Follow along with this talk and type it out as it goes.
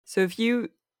So if you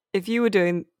were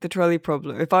doing the trolley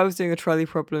problem, if I was doing a trolley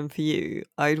problem for you,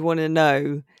 I'd want to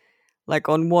know, like,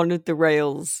 on one of the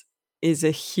rails is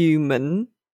a human,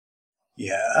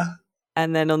 Yeah.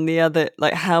 and then on the other,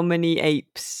 like, how many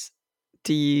apes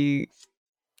do you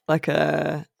like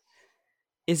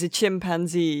is a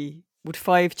chimpanzee? Would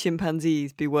 5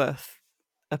 chimpanzees be worth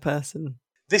a person?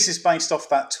 This is based off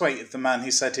that tweet of the man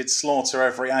who said he'd slaughter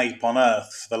every ape on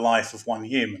Earth for the life of one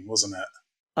human, wasn't it?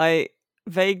 I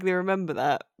vaguely remember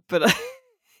that, but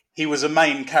He was a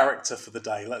main character for the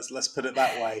day. Let's put it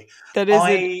that way. that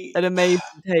is an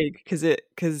amazing take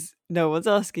because no one's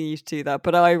asking you to do that.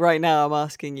 But I right now I'm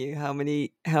asking you how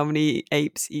many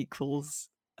apes equals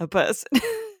a person.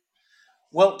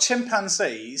 Well,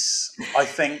 chimpanzees, I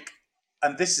think,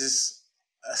 and this is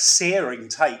a searing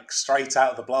take straight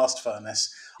out of the blast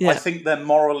furnace. I Yeah, think they're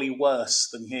morally worse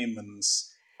than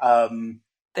humans.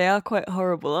 they are quite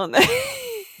horrible, aren't they?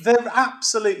 They're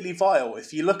absolutely vile.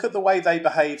 If you look at the way they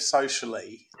behave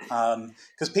socially,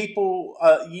 because people,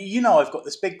 I've got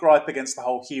this big gripe against the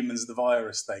whole humans the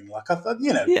virus thing. Like, I thought,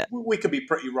 Yeah, we could be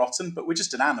pretty rotten, but we're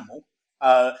just an animal.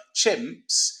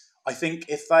 Chimps, I think,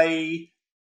 if they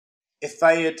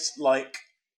had, like,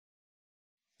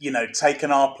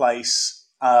 taken our place,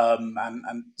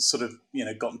 and sort of,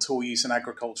 gotten tool use in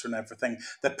agriculture and everything,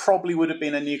 there probably would have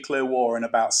been a nuclear war in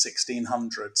about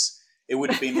 1600s. It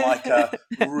would have been like a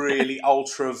really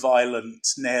ultra-violent,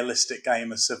 nihilistic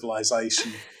game of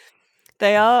civilization.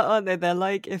 they are, aren't they? They're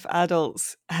like if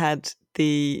adults had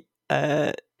the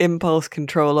impulse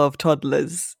control of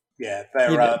toddlers. Yeah,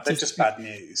 You know, they're just bad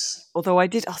news. although I'll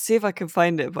see if I can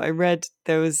find it, but I read,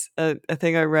 there was a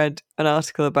thing I read an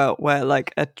article about where,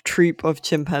 like, a troop of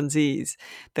chimpanzees,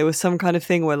 there was some kind of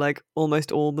thing where, like,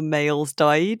 almost all the males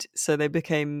died, so they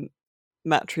became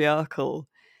matriarchal,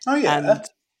 Oh, and yeah.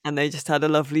 they just had a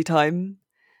lovely time.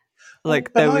 Well,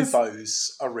 Like, there was, bonobos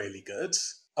are really good.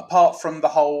 Apart from the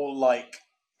whole, like,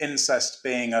 incest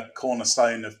being a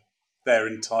cornerstone of their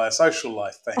entire social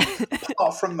life thing.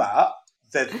 Apart from that,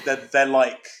 they're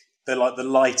like the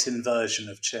light inversion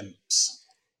of chimps.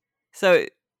 so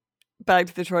back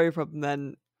to the trolley problem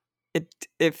then.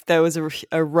 If there was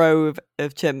a row of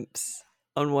chimps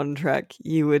on one track,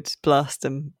 you would blast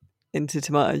them into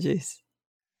tomato juice.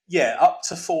 Yeah, up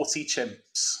to 40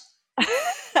 chimps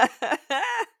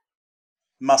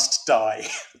must die.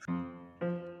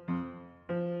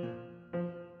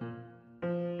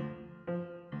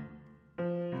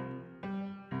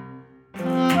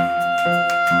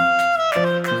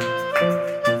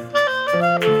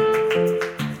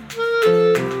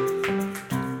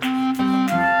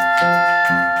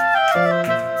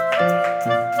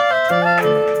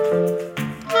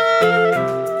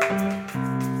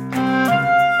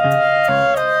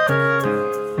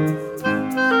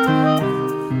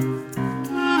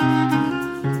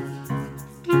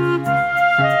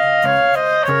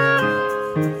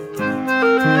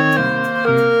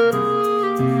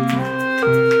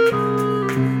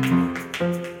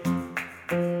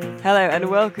 Hello and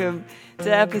welcome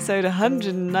to episode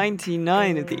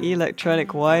 199 of the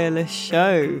Electronic Wireless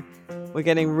Show. We're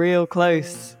getting real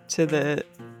close to the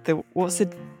what's the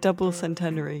double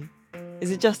centenary?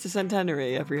 Is it just a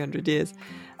centenary every 100 years?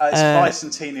 It's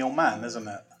bicentennial man, isn't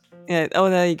it? Yeah. Oh,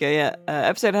 there you go. Yeah.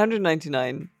 Episode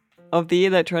 199 of the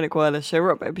Electronic Wireless Show,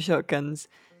 Rock Paper Shotguns,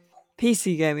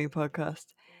 PC gaming podcast,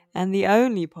 and the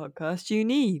only podcast you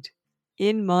need,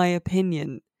 in my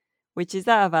opinion, which is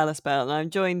that of Alice Bell. And I'm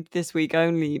joined this week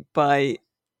only by,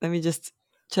 let me just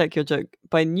check your joke,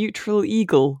 by Neutral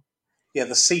Eagle. Yeah,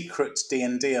 the secret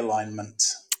D&D alignment.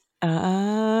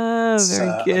 Ah, It's very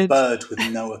a good. bird with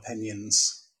no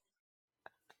opinions.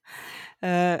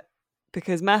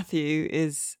 Because Matthew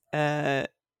is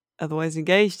otherwise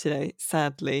engaged today,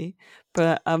 sadly.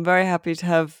 But I'm very happy to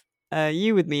have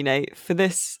you with me, Nate, for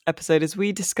this episode as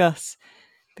we discuss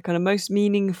the kind of most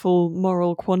meaningful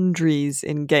moral quandaries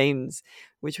in games,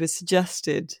 which was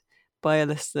suggested by a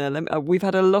listener. We've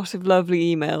had a lot of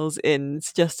lovely emails in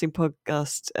suggesting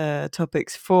podcast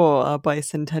topics for our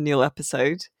bicentennial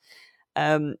episode.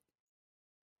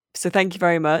 So thank you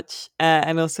very much.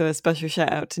 And also a special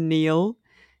shout out to Neil,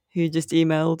 who just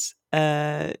emailed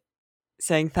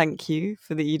saying thank you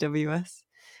for the EWS,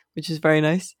 which is very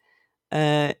nice.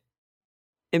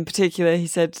 In particular, he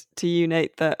said to you,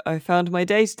 Nate, that I found my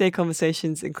day-to-day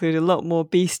conversations include a lot more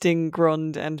beasting,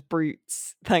 grond, and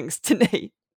brutes, thanks to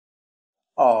Nate.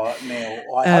 Oh, Neil,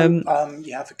 I hope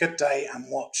you have a good day and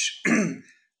watch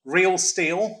Real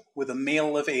Steel with a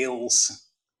meal of eels.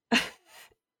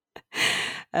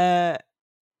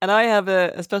 And I have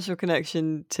a special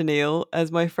connection to Neil,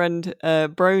 as my friend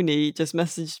Brony just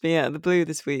messaged me out of the blue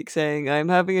this week saying, I'm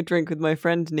having a drink with my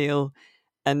friend Neil,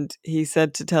 and he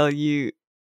said to tell you,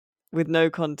 with no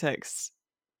context,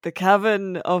 the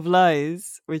Cavern of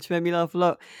Lies, which made me laugh a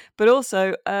lot. But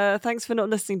also, thanks for not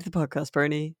listening to the podcast,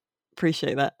 Brony.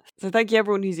 Appreciate that. So thank you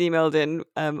everyone who's emailed in.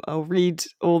 I'll read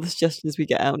all the suggestions we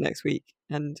get out next week,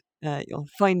 and you'll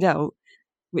find out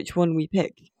which one we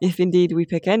pick. If indeed we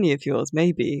pick any of yours,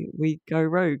 maybe we go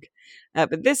rogue.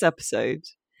 But this episode,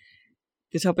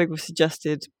 the topic was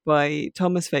suggested by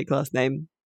Thomas Fake Last Name,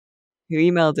 who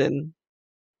emailed in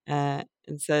and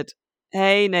said,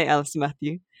 Hey, Nate, Alice, and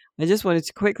Matthew. I just wanted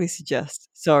to quickly suggest,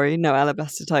 sorry, no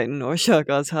Alabaster Titan or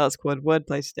Shargar's Heart Squad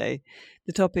wordplay today,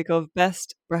 the topic of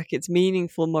best brackets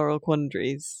meaningful moral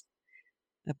quandaries.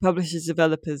 Publishers,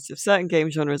 developers of certain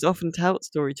game genres often tout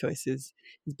story choices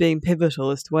as being pivotal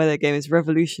as to why their game is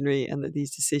revolutionary and that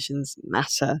these decisions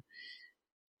matter.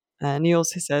 And he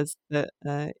also says that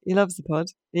he loves the pod.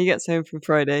 He gets home from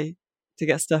Friday to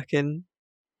get stuck in,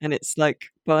 and it's like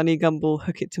Barney Gumble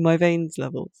hook it to my veins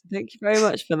level. So thank you very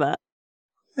much for that,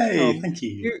 Hey, Tom. thank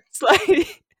you. It's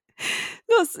like,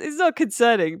 it's not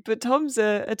concerning, but Tom's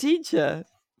a teacher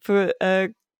for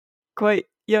quite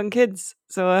young kids,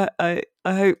 so I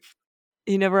hope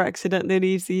he never accidentally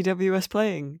leaves the EWS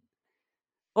playing.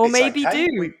 Or It's maybe okay.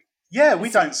 do. We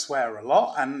don't swear a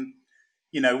lot, and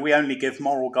we only give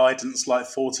moral guidance like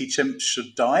 40 chimps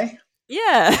should die.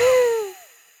 Yeah.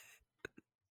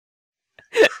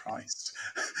 Christ.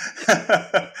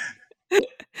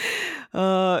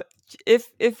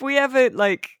 If we ever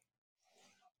like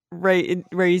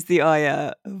raise the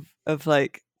ire of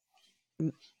like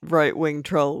right wing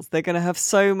trolls, they're gonna have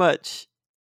so much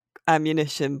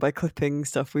ammunition by clipping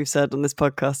stuff we've said on this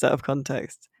podcast out of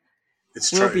context. It's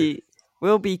true.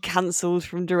 We'll be cancelled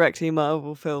from directing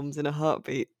Marvel films in a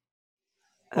heartbeat.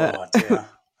 Oh dear.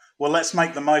 Well, let's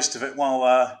make the most of it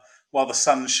while the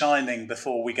sun's shining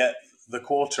before we get the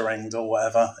quarter ringed or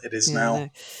whatever it is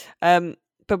now. No.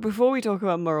 But before we talk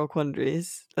about moral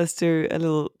quandaries, let's do a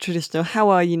little traditional. How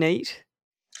are you, Nate?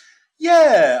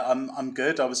 Yeah, I'm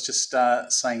good. I was just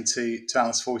saying to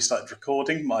Alice before we started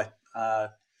recording, my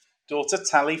daughter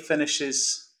Tally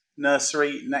finishes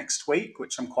nursery next week,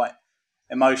 which I'm quite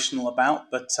emotional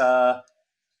about. But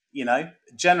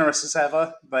generous as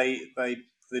ever,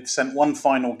 they've sent one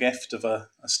final gift of a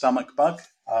stomach bug.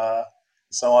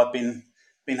 So I've been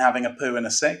having a poo and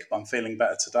a sick, but I'm feeling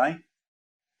better today.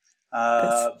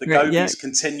 The gobies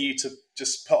continue to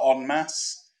just put on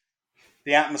mass.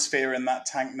 The atmosphere in that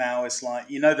tank now is like,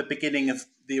 the beginning of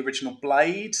the original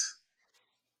Blade.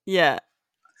 Yeah.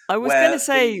 I was going to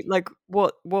say,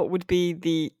 what would be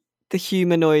the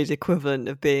humanoid equivalent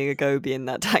of being a goby in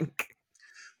that tank?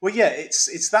 Well, yeah,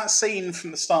 it's that scene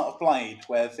from the start of Blade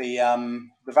where the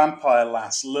vampire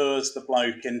lass lures the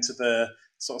bloke into the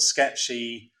sort of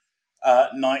sketchy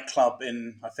nightclub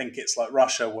in, I think it's like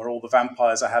Russia, where all the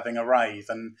vampires are having a rave,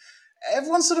 and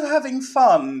everyone's sort of having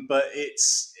fun, but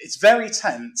it's very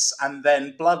tense, and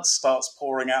then blood starts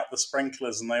pouring out the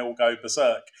sprinklers and they all go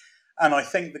berserk. And I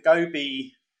think the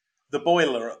goby, the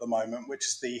boiler at the moment, which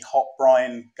is the hot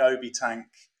brine goby tank,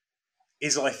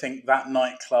 is, I think, that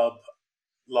nightclub,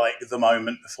 like the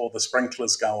moment before the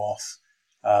sprinklers go off.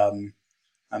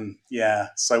 And yeah,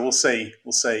 so we'll see.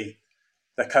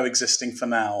 They're coexisting for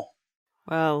now.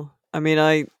 Well, I mean,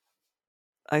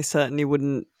 I certainly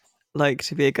wouldn't like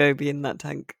to be a goby in that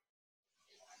tank.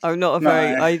 I'm not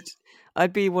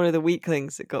I'd be one of the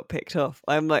weaklings that got picked off.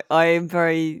 I am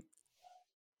very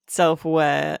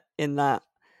self-aware in that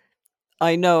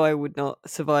I know I would not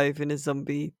survive in a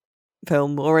zombie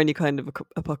film or any kind of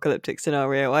apocalyptic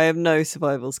scenario. I have no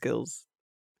survival skills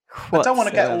whatsoever. I don't want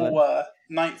to get all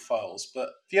Night Files, but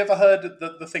have you ever heard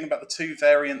the thing about the two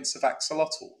variants of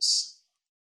axolotls?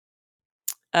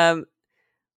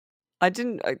 I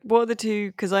didn't. What are the two?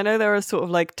 Because I know there are sort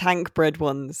of like tank bred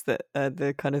ones that are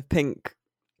the kind of pink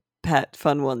pet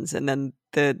fun ones, and then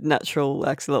the natural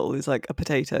axolotl is like a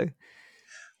potato.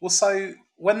 Well, so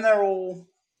when they're all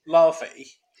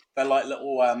larvae, they're like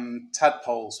little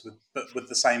tadpoles with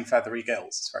the same feathery gills.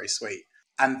 It's very sweet.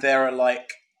 And there are like,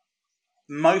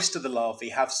 most of the larvae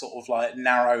have sort of like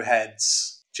narrow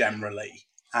heads generally,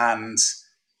 and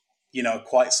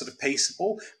quite sort of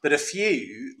peaceable. But a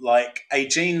few, like, a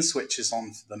gene switches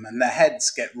on for them and their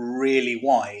heads get really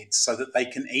wide so that they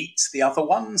can eat the other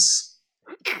ones.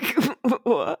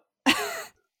 What?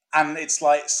 And it's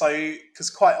like, so, because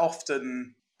quite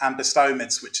often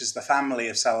ambistomids, which is the family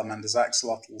of salamanders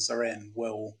axolotls are in,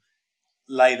 will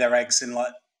lay their eggs in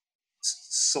like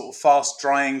sort of fast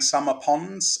drying summer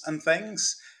ponds and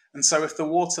things. And so if the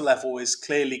water level is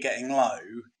clearly getting low,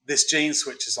 this gene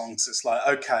switches on because it's like,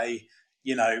 okay,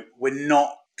 we're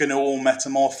not going to all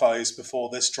metamorphose before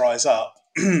this dries up.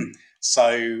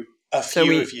 So a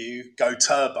few of you go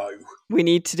turbo. We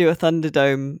need to do a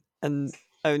Thunderdome and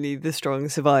only the strong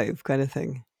survive kind of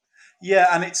thing. Yeah,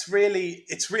 and it's really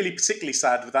particularly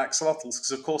sad with axolotls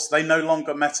because, of course, they no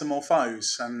longer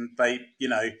metamorphose and they,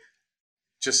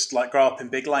 just like grow up in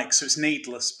big lakes. So it's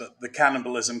needless, but the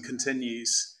cannibalism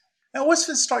continues. It always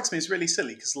strikes me as really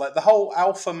silly because, like, the whole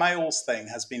alpha males thing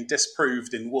has been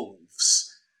disproved in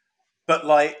wolves, but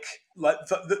like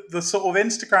the sort of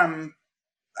Instagram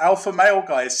alpha male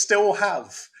guys still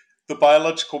have the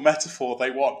biological metaphor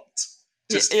they want,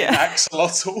 just in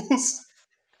axolotls.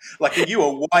 Like, are you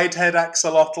a wide-head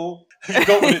axolotl? Have you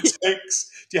got what it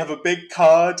takes? Do you have a big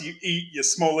car? Do you eat your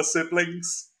smaller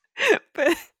siblings?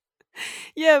 But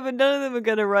none of them are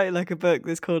going to write like a book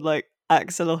that's called like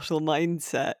Axolotl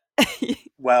Mindset.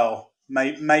 Well,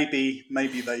 maybe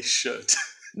they should.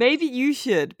 Maybe you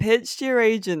should pitch to your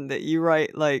agent that you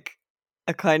write like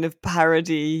a kind of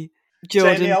parody.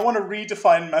 Jamie, I want to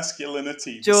redefine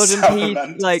masculinity. Jordan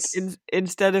Peele, like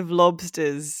instead of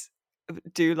lobsters,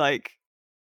 do like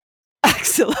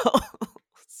axolotls.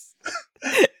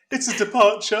 It's a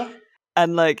departure.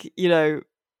 And like,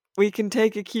 we can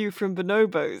take a cue from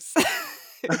bonobos.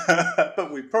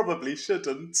 But we probably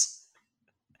shouldn't.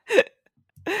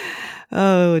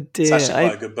 Oh dear. It's actually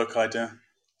quite a good book idea.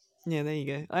 Yeah, there you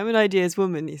go. I'm an ideas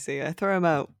woman, you see. I throw them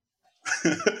out.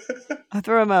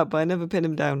 But I never pin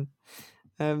them down.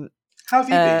 How have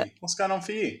you been? What's going on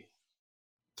for you?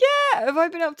 Yeah, have I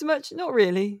been up to much? Not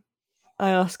really.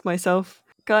 I ask myself.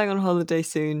 Going on holiday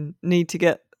soon. Need to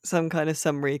get some kind of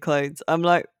summery clothes. I'm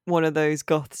like one of those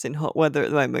goths in hot weather at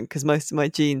the moment because most of my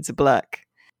jeans are black.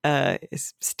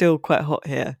 It's still quite hot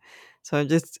here. So I'm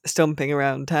just stomping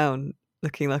around town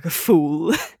looking like a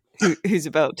fool who's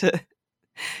about to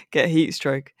get heat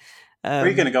stroke. Where are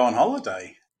you going to go on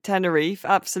holiday? Tenerife,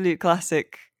 absolute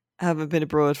classic. Haven't been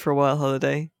abroad for a while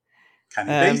holiday. Can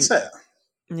you beat it?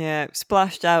 Yeah,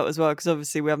 splashed out as well because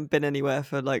obviously we haven't been anywhere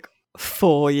for like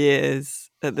 4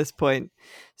 years at this point.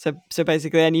 So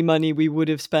basically any money we would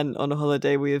have spent on a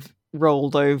holiday we have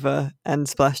rolled over and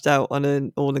splashed out on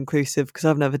an all-inclusive because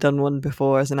I've never done one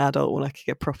before as an adult when I could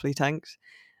get properly tanked.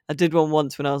 I did one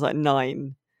once when I was like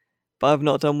 9, but I've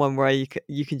not done one where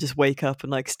you can just wake up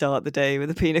and like start the day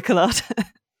with a pina colada.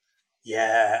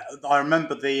 Yeah, I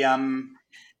remember the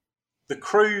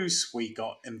cruise we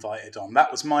got invited on.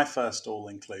 That was my first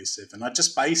all-inclusive, and I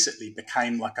just basically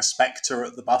became like a spectre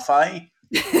at the buffet.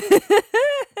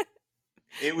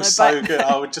 It was so good.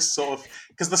 I would just sort of,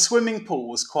 because the swimming pool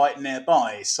was quite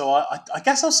nearby, so I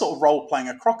guess I was sort of role-playing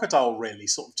a crocodile, really,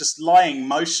 sort of just lying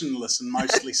motionless and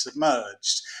mostly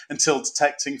submerged until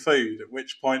detecting food, at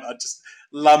which point I'd just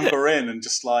lumber in and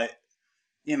just like,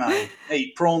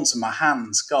 eat prawns with my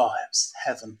hands. God, it was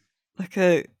heaven.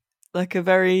 Like a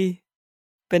very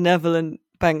benevolent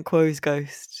Banquo's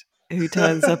ghost who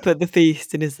turns up at the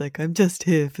feast and is like, I'm just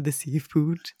here for the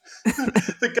seafood.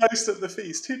 The ghost at the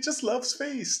feast who just loves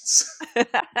feasts.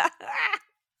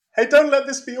 Hey, don't let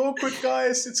this be awkward,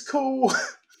 guys. It's cool.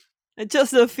 I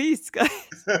just love feasts, guys.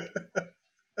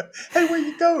 Hey, where are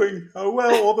you going? Oh,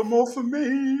 well, all the more for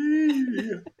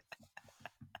me.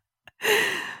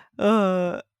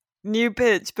 New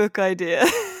pitch, book idea.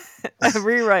 A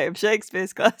rewrite of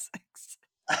Shakespeare's classics.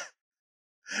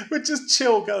 We're just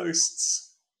chill ghosts.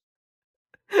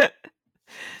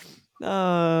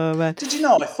 Oh, man. Did you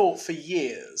know, I thought for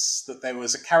years that there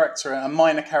was a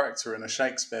minor character in a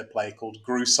Shakespeare play called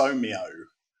Grusomio.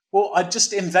 Well, I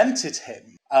just invented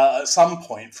him at some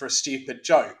point for a stupid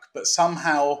joke, but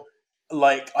somehow,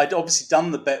 like, I'd obviously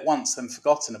done the bit once and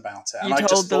forgotten about it. You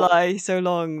told the lie so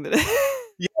long that...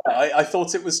 Yeah, I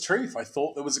thought it was truth. I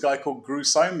thought there was a guy called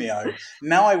Grusomio.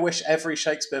 Now I wish every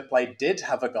Shakespeare play did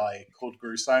have a guy called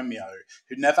Grusomio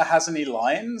who never has any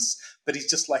lines, but he's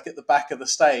just like at the back of the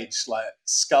stage, like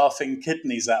scarfing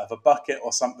kidneys out of a bucket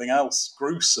or something else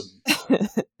gruesome.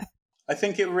 I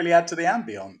think it would really add to the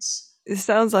ambience. It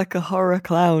sounds like a horror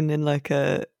clown in like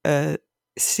a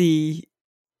C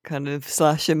kind of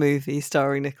slasher movie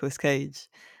starring Nicolas Cage.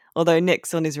 Although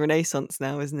Nick's on his renaissance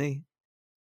now, isn't he?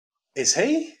 Is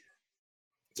he?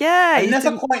 Yeah. I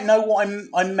never quite know what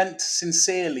I'm meant to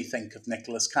sincerely think of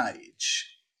Nicolas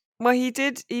Cage. Well, he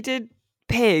did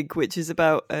Pig, which is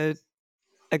about a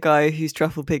guy whose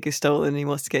truffle pig is stolen and he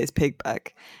wants to get his pig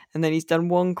back. And then he's done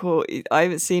one I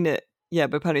haven't seen it Yeah,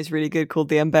 but apparently it's really good, called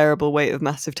The Unbearable Weight of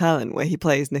Massive Talent, where he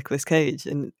plays Nicolas Cage,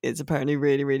 and it's apparently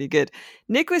really, really good.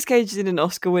 Nicolas Cage is in an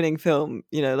Oscar-winning film.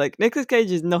 Like, Nicolas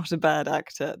Cage is not a bad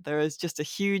actor. There is just a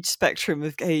huge spectrum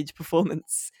of Cage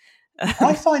performance.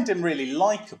 I find him really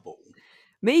likable.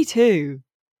 Me too.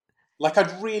 Like,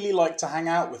 I'd really like to hang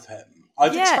out with him.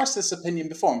 I've expressed this opinion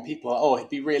before, and people are, he'd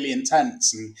be really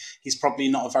intense, and he's probably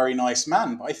not a very nice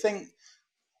man. But I think,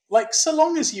 like, so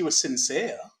long as you were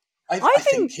sincere, I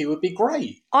think he would be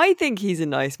great. I think he's a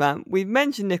nice man. We've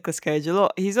mentioned Nicolas Cage a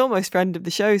lot. He's almost friend of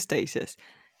the show status.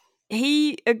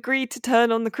 He agreed to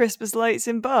turn on the Christmas lights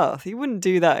in Bath. He wouldn't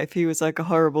do that if he was like a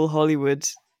horrible Hollywood,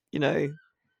 You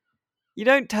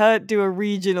don't do a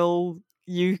regional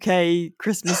UK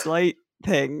Christmas light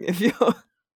thing if you're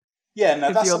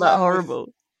that's that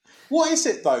horrible. What is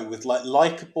it though with like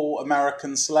likable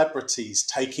American celebrities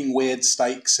taking weird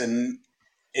stakes in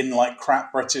like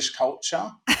crap British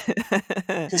culture?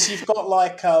 Because you've got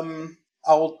like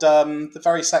the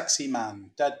very sexy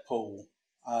man, Deadpool,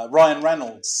 Ryan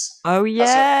Reynolds. Oh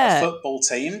yeah, has a football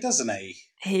team, doesn't he?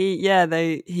 He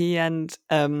and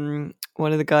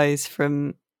one of the guys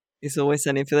from It's Always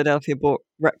Sunny in Philadelphia bought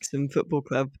Wrexham Football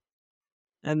Club,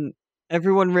 and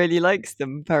everyone really likes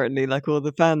them. Apparently, like all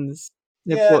the fans.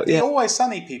 The Always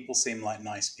Sunny people seem like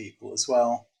nice people as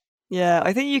well. Yeah,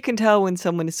 I think you can tell when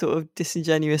someone is sort of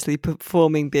disingenuously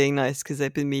performing being nice because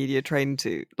they've been media trained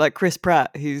to. Like Chris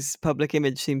Pratt, whose public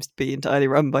image seems to be entirely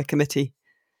run by committee.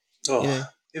 It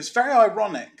was very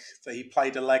ironic that he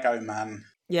played a Lego man.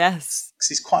 Yes. Because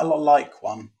he's quite a lot like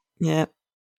one. Yeah.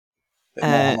 A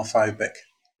bit more homophobic.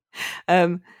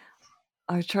 I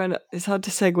was trying to... It's hard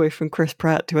to segue from Chris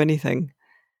Pratt to anything.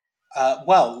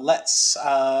 Well, let's...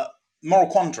 moral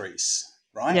quandaries,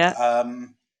 right? Yeah.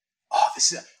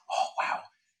 Wow.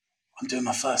 I'm doing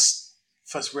my first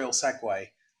real segue.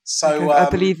 So I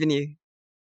believe in you.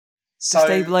 The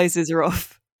stabilizers are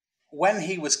off. When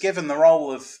he was given the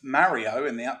role of Mario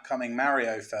in the upcoming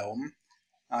Mario film,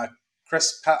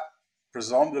 Chris Pratt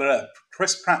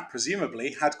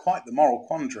presumably had quite the moral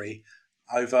quandary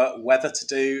over whether to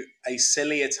do a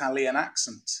silly Italian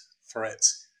accent for it.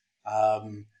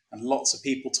 And lots of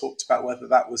people talked about whether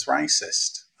that was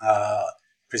racist.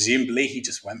 Presumably he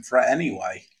just went for it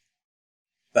anyway.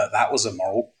 But that was a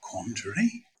moral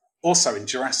quandary. Also in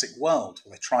Jurassic World,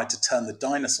 where they tried to turn the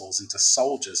dinosaurs into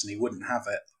soldiers and he wouldn't have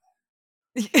it.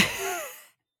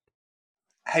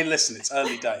 Hey, listen, it's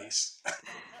early days.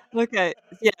 Okay,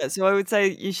 yeah, so I would say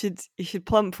you should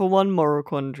plump for one moral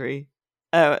quandary,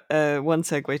 one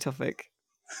segue topic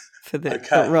for the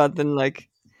rather than like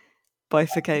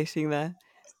bifurcating there.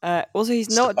 Also, he's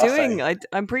not doing.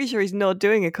 I'm pretty sure he's not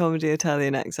doing a comedy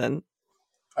Italian accent.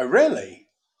 Oh, really?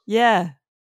 Yeah.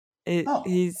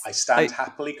 I stand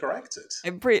happily corrected.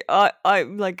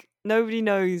 I'm like, nobody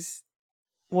knows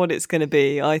what it's going to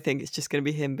be. I think it's just going to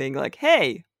be him being like,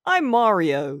 "Hey, I'm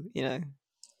Mario,"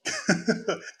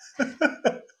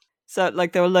 So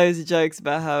like there were loads of jokes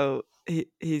about how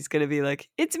he's going to be like,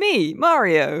 "It's me,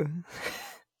 Mario."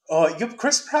 Oh, your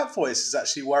Chris Pratt voice is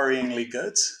actually worryingly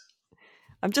good.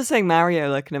 I'm just saying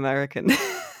Mario like an American.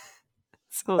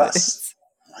 That's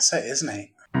it, isn't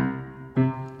he?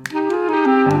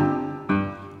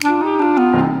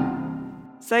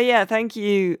 So yeah, thank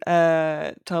you,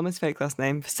 Thomas, fake last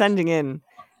name, for sending in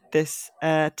this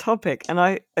topic. And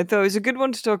I thought it was a good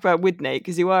one to talk about with Nate,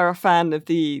 because you are a fan of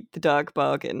the Dark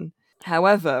Bargain.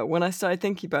 However, when I started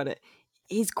thinking about it,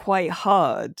 it's quite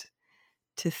hard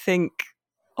to think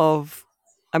of...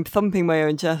 I'm thumping my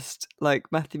own chest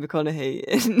like Matthew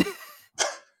McConaughey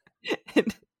I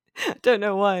don't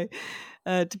know why,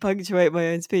 to punctuate my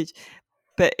own speech.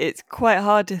 But it's quite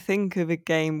hard to think of a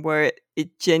game where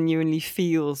it genuinely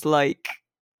feels like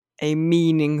a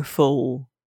meaningful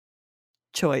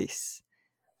choice.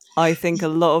 I think a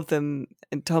lot of them,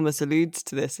 and Thomas alludes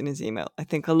to this in his email, I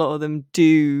think a lot of them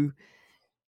do.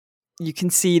 You can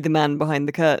see the man behind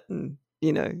the curtain.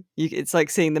 It's like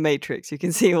seeing the Matrix. You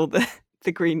can see all the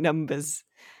green numbers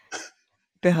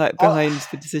behind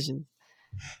the decision.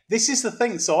 This is the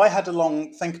thing. So I had a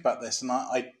long think about this, and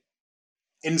I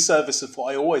in service of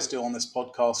what I always do on this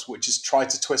podcast, which is try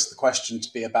to twist the question to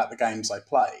be about the games I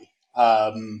play.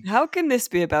 How can this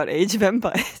be about Age of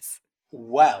Empires?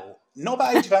 Well, not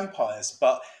about Age of Empires,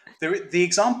 but the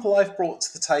example I've brought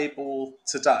to the table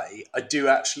today, I do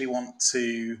actually want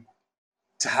to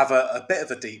have a bit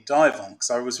of a deep dive on, because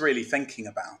I was really thinking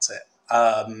about it.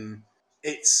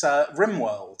 It's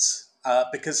RimWorld,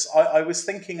 because I was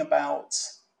thinking about...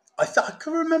 I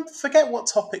can forget what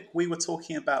topic we were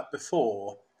talking about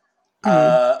before.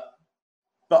 But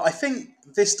I think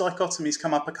this dichotomy's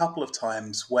come up a couple of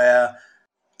times where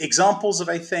examples of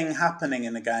a thing happening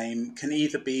in a game can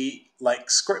either be like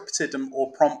scripted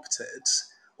or prompted,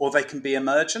 or they can be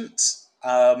emergent.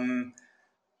 And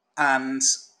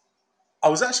I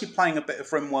was actually playing a bit of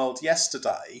RimWorld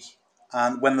yesterday,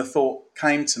 and when the thought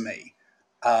came to me,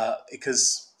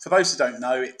 because for those who don't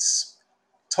know, it's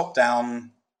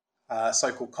top-down,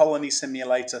 so-called colony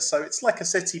simulator. So it's like a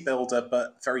city builder,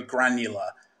 but very granular.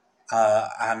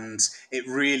 And it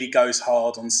really goes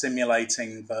hard on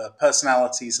simulating the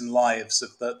personalities and lives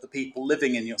of the people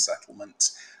living in your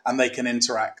settlement, and they can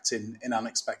interact in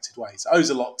unexpected ways. It owes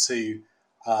a lot to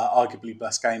arguably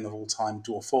best game of all time,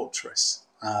 Dwarf Fortress.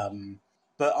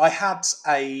 But I had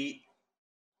a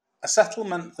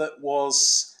settlement that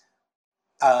was,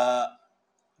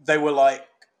 they were like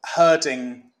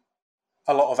herding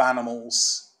a lot of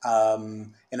animals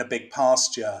in a big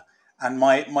pasture. And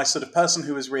my sort of person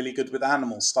who was really good with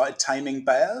animals started taming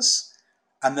bears.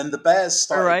 And then the bears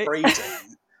started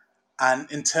breeding. And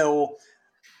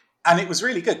it was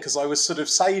really good because I was sort of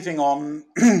saving on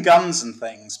guns and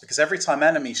things, because every time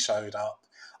enemies showed up,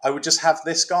 I would just have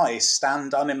this guy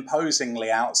stand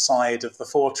unimposingly outside of the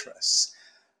fortress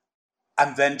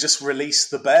and then just release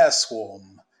the bear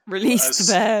swarm. Release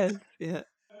the bears, yeah.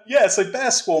 Yeah, so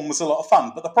Bear Swarm was a lot of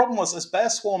fun. But the problem was, as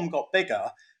Bear Swarm got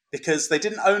bigger, because they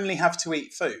didn't only have to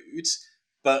eat food,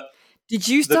 but... Did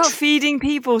you start feeding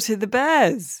people to the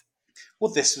bears?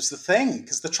 Well, this was the thing,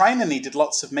 because the trainer needed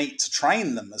lots of meat to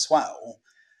train them as well.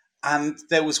 And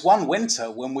there was one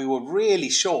winter when we were really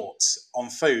short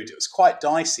on food. It was quite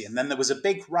dicey. And then there was a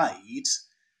big raid,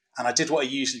 and I did what I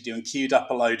usually do and queued up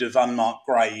a load of unmarked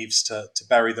graves to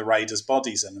bury the raiders'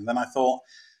 bodies in. And then I thought,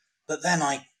 but then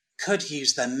I could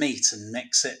use their meat and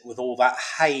mix it with all that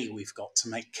hay we've got to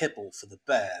make kibble for the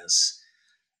bears.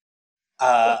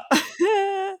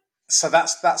 So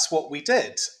that's what we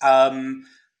did. But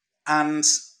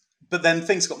then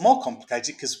things got more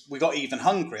complicated because we got even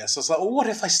hungrier. So I was like, well, what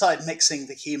if I started mixing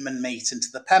the human meat into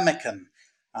the pemmican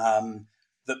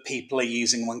that people are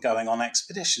using when going on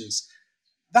expeditions?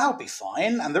 That would be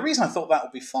fine. And the reason I thought that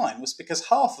would be fine was because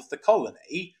half of the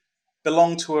colony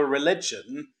belonged to a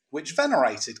religion which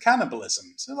venerated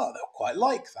cannibalism. So they'll quite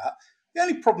like that. The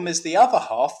only problem is the other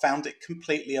half found it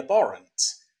completely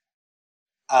abhorrent.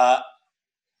 And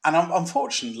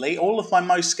unfortunately, all of my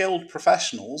most skilled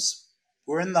professionals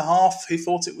were in the half who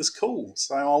thought it was cool.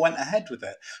 So I went ahead with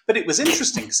it. But it was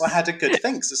interesting because I had a good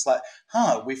thing. Because it's like,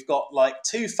 we've got like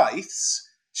two faiths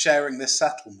sharing this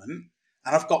settlement,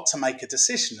 and I've got to make a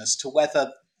decision as to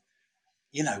whether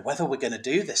we're going to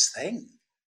do this thing.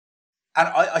 And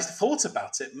I thought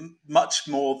about it much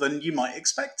more than you might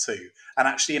expect to, and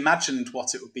actually imagined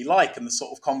what it would be like and the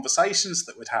sort of conversations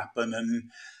that would happen. And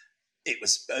it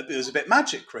was a bit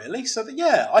magic, really. So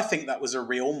I think that was a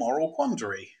real moral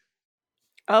quandary.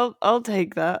 I'll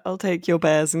take that. I'll take your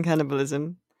bears and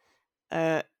cannibalism.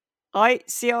 I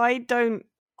don't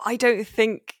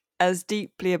think as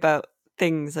deeply about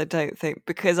things. I don't think,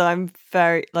 because I'm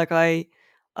very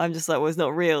I'm just like, well, it's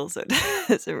not real, so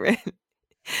it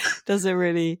doesn't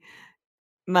really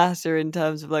matter in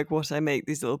terms of like what I make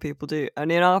these little people do.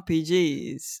 And in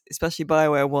RPGs, especially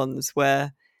BioWare ones,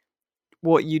 where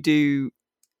what you do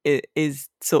is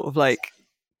sort of like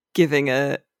giving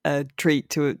a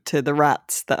treat to the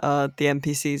rats that are the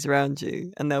NPCs around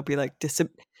you, and they'll be like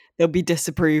they'll be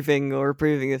disapproving or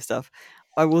approving of stuff.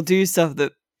 I will do stuff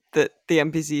that the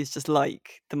NPCs just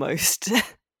like the most.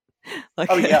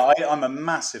 I'm a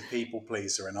massive people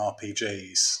pleaser in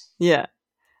RPGs. Yeah.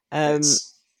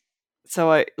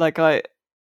 So I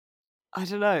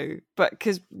don't know, but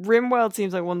because RimWorld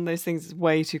seems like one of those things that's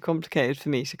way too complicated for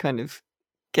me to kind of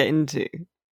get into,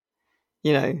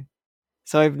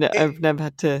 So I've never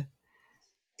had to.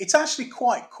 It's actually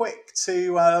quite quick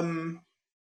to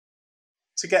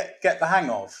get the hang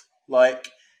of.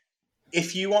 Like,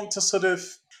 if you want to sort of,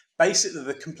 basically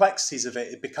the complexities of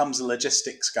it becomes a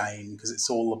logistics game, because it's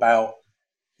all about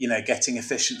getting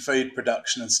efficient food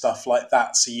production and stuff like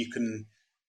that. So you can,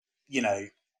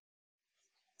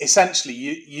 essentially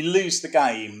you lose the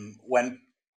game when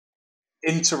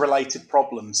interrelated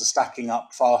problems are stacking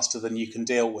up faster than you can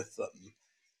deal with them.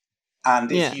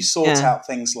 And if you sort out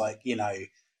things like,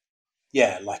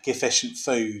 like efficient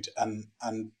food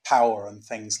and power and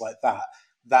things like that,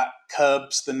 that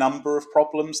curbs the number of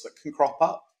problems that can crop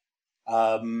up.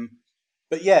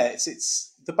 But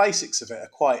it's the basics of it are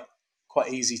quite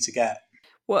easy to get.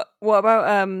 What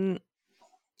about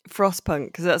Frostpunk?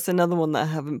 Because that's another one that I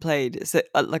haven't played. It's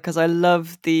because I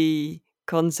love the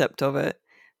concept of it,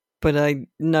 but I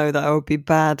know that I would be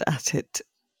bad at it.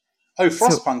 Oh,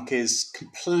 Frostpunk is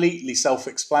completely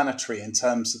self-explanatory in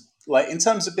terms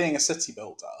of being a city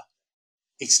builder.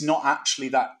 it's not actually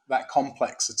that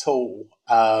complex at all.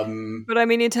 But I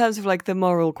mean, in terms of like the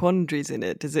moral quandaries in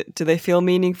it, do they feel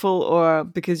meaningful, or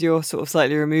because you're sort of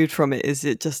slightly removed from it, is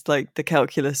it just like the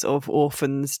calculus of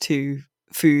orphans to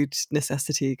food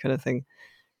necessity kind of thing?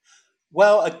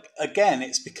 Well, again,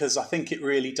 it's because I think it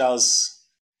really does.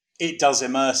 It does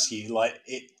immerse you. Like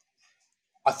it,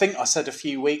 I think I said a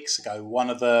few weeks ago,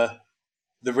 one of the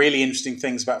really interesting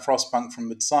things about Frostpunk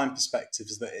from a design perspective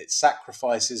is that it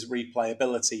sacrifices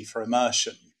replayability for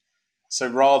immersion. So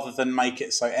rather than make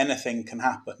it so anything can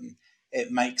happen,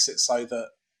 it makes it so that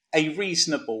a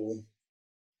reasonable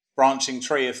branching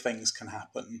tree of things can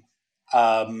happen,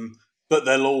 but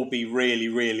they'll all be really,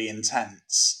 really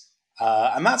intense.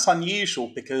 And that's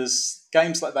unusual because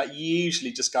games like that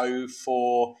usually just go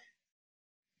for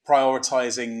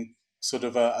prioritizing sort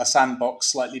of a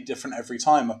sandbox, slightly different every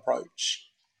time approach.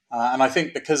 And I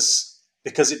think because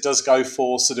it does go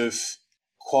for sort of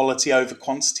quality over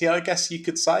quantity, I guess you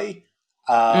could say.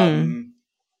 Um,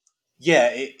 yeah,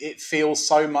 it feels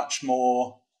so much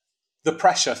more. The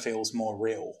pressure feels more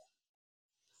real.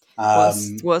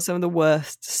 What's some of the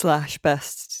worst slash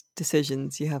best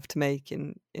decisions you have to make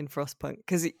in Frostpunk?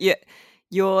 Because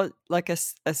you're like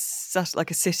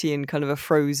like a city in kind of a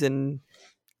frozen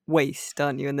waste,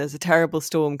 aren't you? And there's a terrible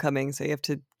storm coming, so you have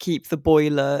to keep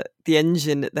the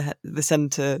engine at the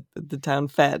center of the town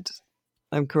fed.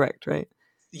 I'm correct, right?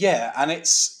 Yeah, and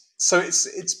it's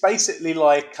basically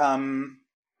like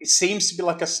it seems to be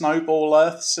like a snowball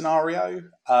Earth scenario,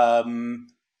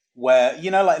 where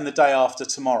like in the day after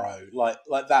tomorrow, like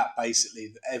that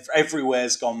basically,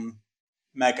 everywhere's gone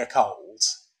mega cold,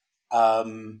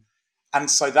 and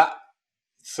so that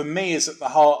for me is at the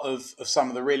heart of some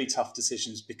of the really tough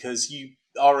decisions because you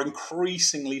are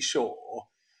increasingly sure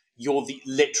you're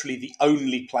literally the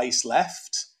only place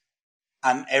left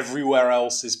and everywhere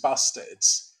else is busted.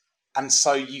 And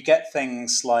so you get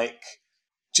things like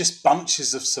just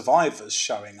bunches of survivors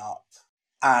showing up.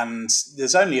 And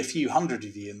there's only a few hundred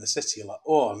of you in the city. You're like,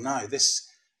 oh no,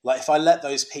 if I let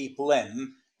those people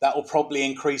in, that will probably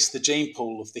increase the gene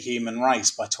pool of the human race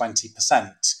by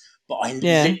 20%. But I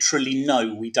literally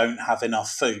know we don't have enough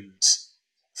food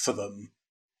for them.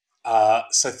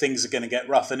 So things are going to get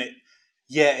rough. And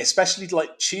especially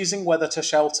like choosing whether to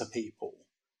shelter people.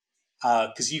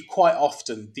 Because you quite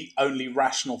often, the only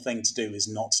rational thing to do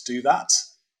is not to do that.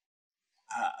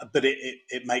 But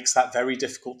it makes that very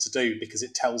difficult to do because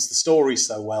it tells the story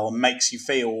so well and makes you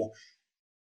feel,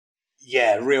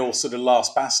 real sort of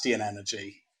last bastion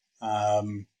energy,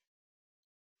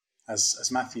 as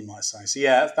Matthew might say. So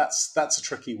that's a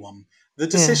tricky one. The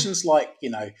decisions like,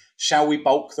 shall we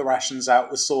bulk the rations out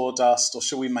with sawdust or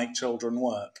shall we make children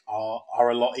work are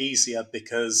a lot easier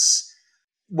because,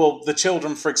 well, the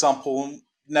children, for example,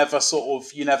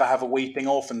 you never have a weeping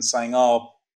orphan saying, oh,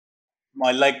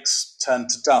 my legs turned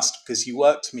to dust because you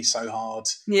worked me so hard.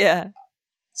 Yeah.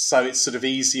 So it's sort of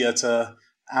easier to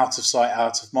out of sight,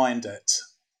 out of mind it.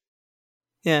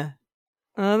 Yeah.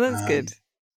 Oh, that's good.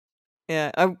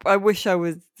 Yeah. I wish I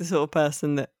was the sort of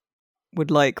person that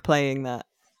would like playing that.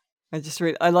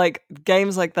 I like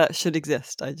games like that should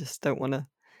exist. I just don't want to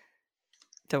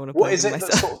play What is them it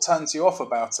myself. that sort of turns you off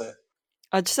about it?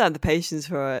 I just have the patience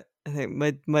for it. I think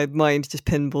my mind just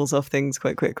pinballs off things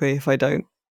quite quickly if I don't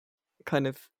kind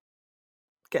of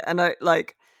get. And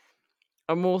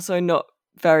I'm also not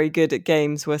very good at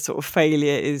games where sort of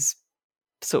failure is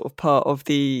sort of part of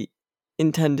the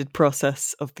intended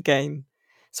process of the game.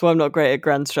 So I'm not great at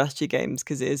grand strategy games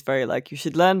because it is very like you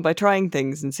should learn by trying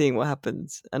things and seeing what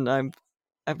happens. And I'm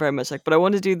very much like, but I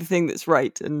want to do the thing that's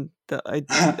right and that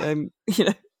No,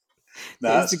 it's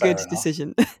that's a good fair enough.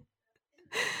 decision.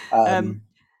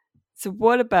 So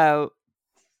what about?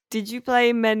 Did you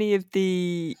play many of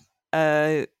the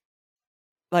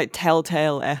like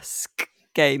Telltale-esque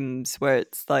games where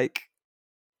it's like,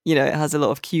 it has a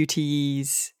lot of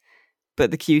QTEs,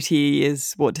 but the QTE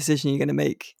is what decision you're going to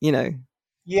make,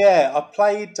 Yeah, I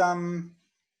played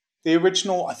the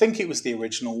original. I think it was the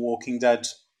original Walking Dead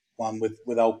one with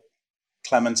old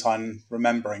Clementine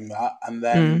remembering that, and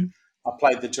then I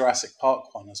played the Jurassic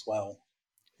Park one as well,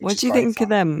 which What is do you great think of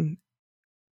fun.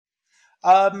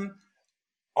 them?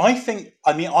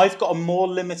 I've got a more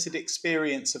limited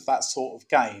experience of that sort of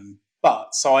game,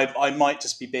 but so I might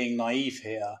just be being naive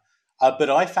here. But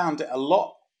I found it a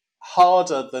lot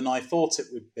harder than I thought it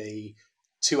would be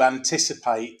to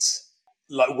anticipate,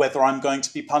 like whether I'm going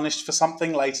to be punished for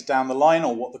something later down the line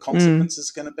or what the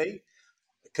consequences are going to be.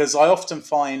 Because I often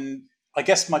find, I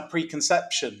guess, my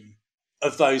preconception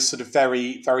of those sort of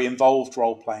very, very involved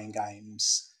role playing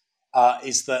games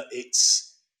is that it's,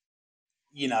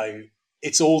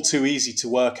 it's all too easy to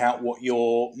work out what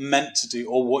you're meant to do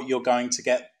or what you're going to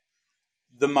get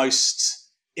the most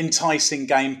enticing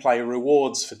gameplay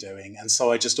rewards for doing, and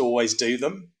so I just always do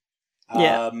them.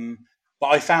 Yeah. But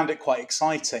I found it quite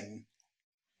exciting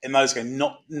in those games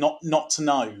not to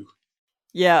know,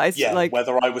 Yeah, it's like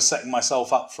whether I was setting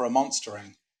myself up for a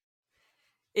monstering.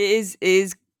 it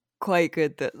is quite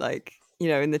good that, like,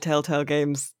 in the Telltale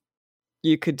games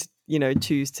you could,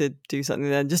 choose to do something,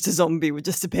 then just a zombie would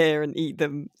just appear and eat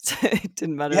them. So it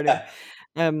didn't matter anyway.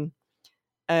 Um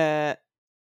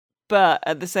but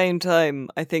at the same time,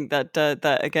 I think that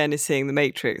that again is seeing the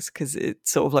Matrix, because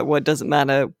it's sort of like, well, it doesn't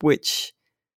matter which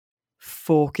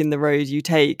fork in the road you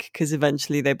take, because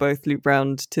eventually they both loop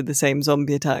round to the same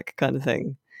zombie attack kind of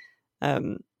thing.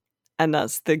 And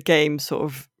that's the game sort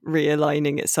of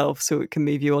realigning itself so it can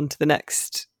move you on to the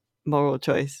next moral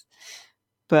choice.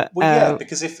 But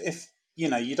Because if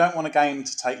you don't want a game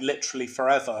to take literally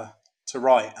forever to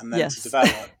write and then to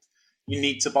develop, you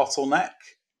need to bottleneck.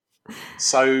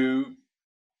 So,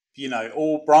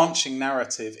 all branching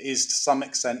narrative is to some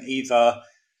extent either,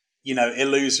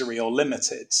 illusory or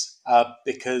limited,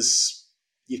 because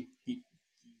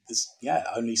there's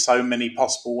only so many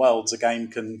possible worlds a game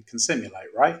can simulate,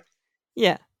 right?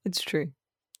 Yeah, it's true.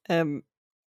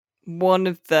 One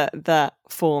of that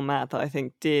format that I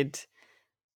think did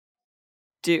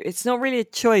do, it's not really a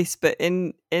choice, but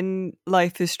in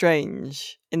Life is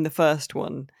Strange, in the first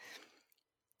one,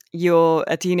 you're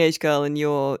a teenage girl, and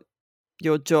your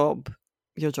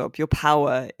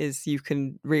power is you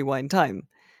can rewind time.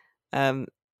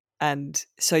 And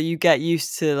so you get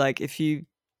used to, like, if you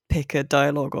pick a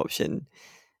dialogue option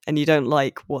and you don't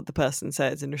like what the person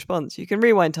says in response, you can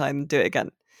rewind time and do it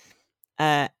again.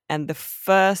 And the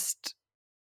first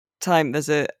time, there's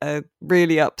a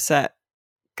really upset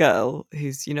girl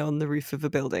who's, on the roof of a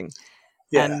building,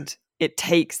 and it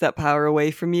takes that power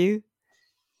away from you.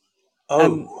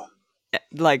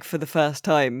 Like, for the first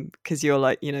time, because you're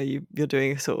like, you're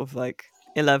doing a sort of like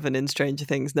 11 in Stranger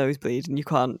Things nosebleed, and you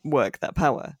can't work that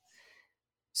power.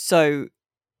 So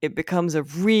it becomes a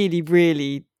really,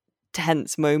 really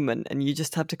tense moment, and you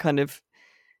just have to kind of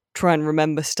try and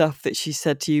remember stuff that she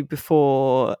said to you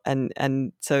before,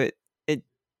 and so it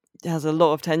has a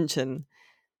lot of tension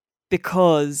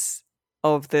because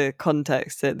of the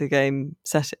context that the game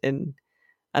set it in.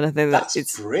 And I think that's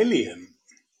it's brilliant.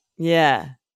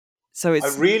 Yeah. So I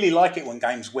really like it when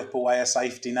games whip away a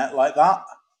safety net like that.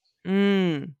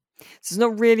 So it's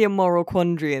not really a moral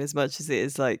quandary in as much as it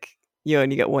is like, you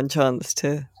only get one chance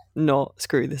to not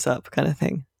screw this up kind of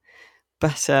thing.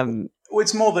 But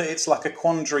it's more that it's like a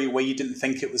quandary where you didn't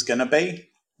think it was going to be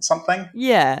something.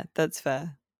 Yeah, that's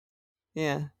fair.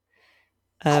 Yeah.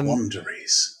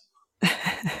 Quandaries.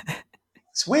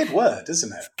 It's a weird word,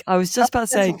 isn't it? I was just about to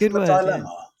say, good word. Dilemma.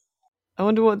 Yeah. I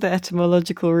wonder what the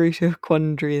etymological root of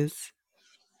quandary is.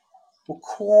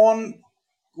 Well,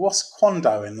 what's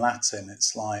quando in Latin?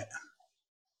 It's like,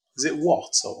 is it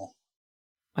what, or?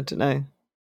 I don't know.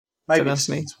 Maybe it just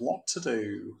means what to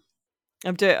do.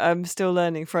 I'm still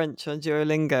learning French on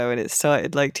Duolingo, and it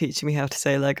started like teaching me how to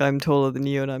say, like, I'm taller than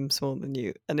you and I'm smaller than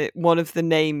you. And one of the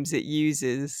names it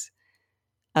uses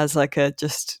as like a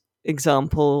just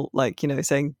example, like,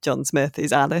 saying John Smith,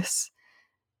 is Alice.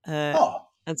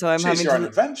 And so I'm having your own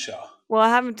adventure. Well,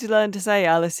 I'm having to learn to say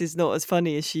Alice is not as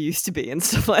funny as she used to be and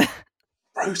stuff like that.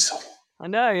 Brutal. I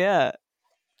know, yeah.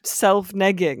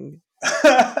 Self-negging.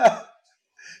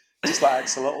 Just like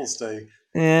axolotls do.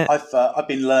 Yeah. I've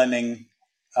been learning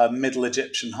Middle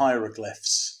Egyptian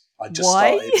hieroglyphs. I just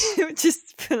Why? started.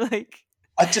 Just like,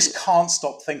 I just can't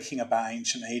stop thinking about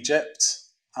ancient Egypt.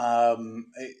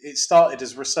 It started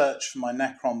as research for my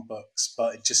Necron books,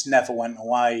 but it just never went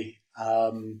away.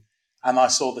 And I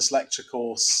saw this lecture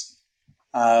course,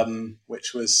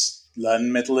 which was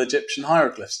Learn Middle Egyptian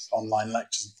Hieroglyphs, online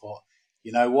lectures, and thought,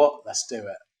 you know what, let's do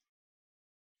it.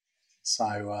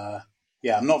 So,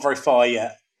 I'm not very far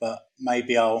yet, but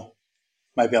maybe I'll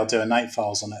do a Nate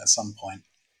Files on it at some point.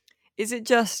 Is it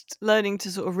just learning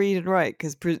to sort of read and write?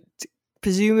 Because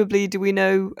presumably, do we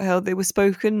know how they were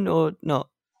spoken or not?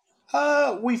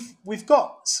 We've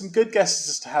got some good guesses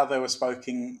as to how they were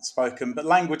spoken, but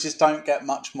languages don't get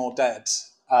much more dead.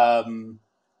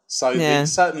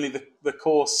 Certainly the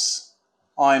course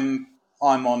I'm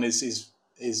on is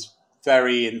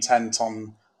very intent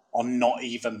on not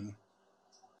even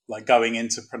like going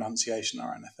into pronunciation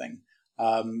or anything.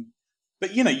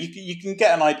 But you can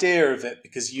get an idea of it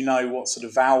because you know what sort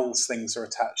of vowels things are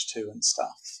attached to and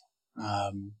stuff.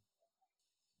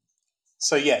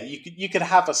 So you could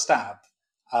have a stab,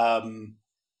 but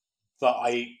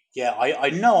I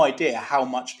no idea how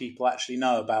much people actually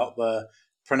know about the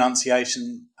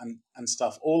pronunciation and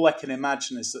stuff. All I can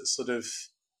imagine is that sort of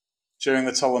during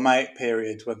the Ptolemaic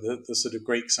period, where the sort of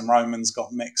Greeks and Romans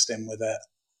got mixed in with it,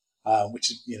 which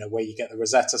is where you get the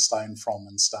Rosetta Stone from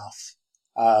and stuff.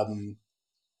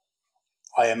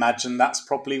 I imagine that's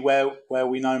probably where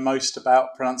we know most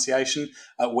about pronunciation.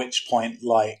 At which point,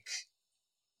 we're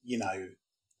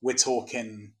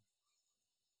talking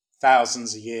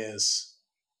thousands of years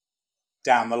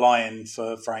down the line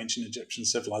for ancient Egyptian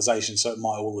civilization, so it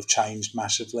might all have changed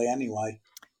massively anyway.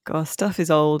 God, stuff is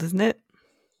old, isn't it?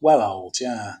 Well old,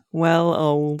 yeah. Well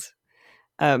old.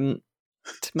 Join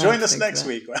us next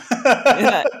week.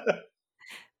 Yeah.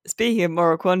 Speaking of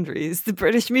moral quandaries, the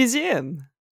British Museum.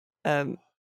 Moving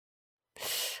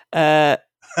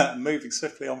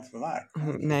swiftly on from that.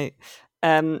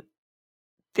 No.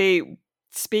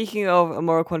 Speaking of a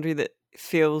moral quandary that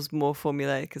feels more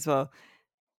formulaic as well,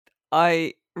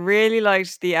 I really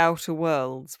liked The Outer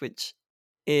Worlds, which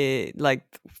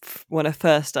when I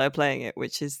first started playing it,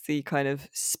 which is the kind of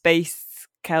space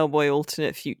cowboy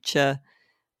alternate future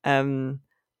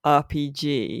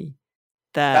RPG.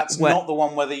 That's not the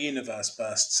one where the universe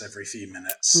bursts every few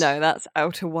minutes. No, that's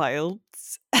Outer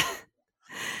Wilds.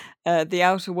 The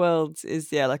Outer Worlds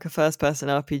is like a first-person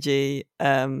RPG.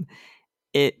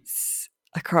 It's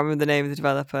I can't remember the name of the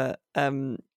developer,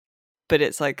 but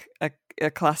it's like a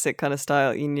classic kind of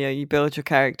style. You build your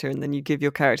character and then you give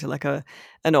your character like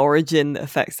an origin that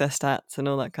affects their stats and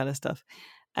all that kind of stuff.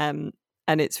 And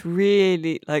it's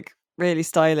really really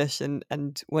stylish.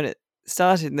 And when it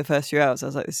started in the first few hours, I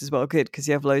was like, this is well good, because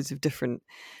you have loads of different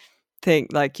things.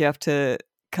 Like you have to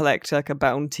collect like a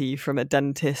bounty from a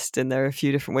dentist, and there are a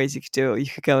few different ways you could do it.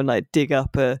 You could go and like dig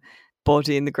up a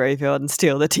body in the graveyard and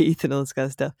steal the teeth and all this kind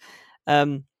of stuff.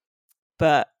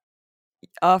 But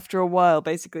after a while,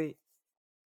 basically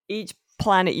each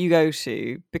planet you go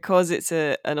to, because it's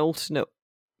an alternate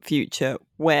future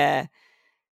where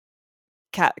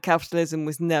capitalism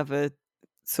was never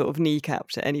sort of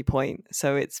kneecapped at any point,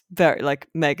 so it's very like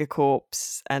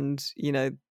megacorps, and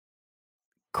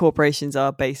corporations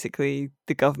are basically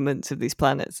the governments of these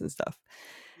planets and stuff.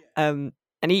 And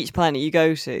each planet you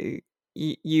go to,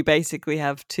 you basically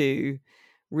have to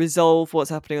resolve what's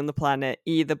happening on the planet,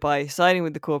 either by siding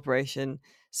with the corporation,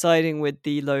 siding with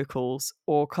the locals,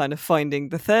 or kind of finding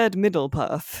the third middle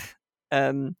path,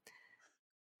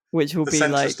 which will be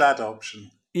like the centrist ad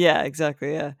option. Yeah,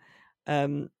 exactly. Yeah.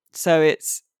 So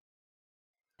it's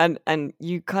and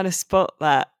you kind of spot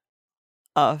that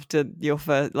after your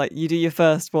first, like you do your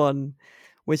first one,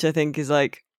 which I think is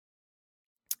like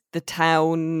the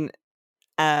town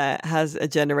has a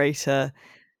generator,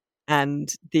 and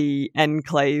the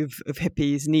enclave of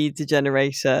hippies needs a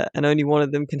generator, and only one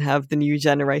of them can have the new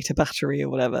generator battery or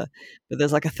whatever. But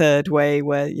there's like a third way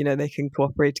where they can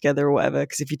cooperate together or whatever,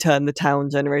 because if you turn the town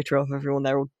generator off, everyone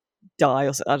there will die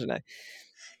or something. I don't know.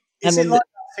 Is it like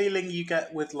that feeling you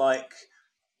get with like,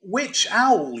 which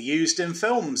owl used in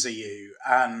films are you?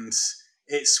 And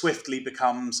it swiftly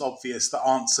becomes obvious that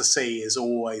answer C is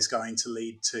always going to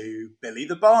lead to Billy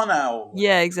the Barn Owl.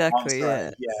 Yeah, exactly.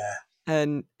 Yeah.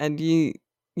 And you,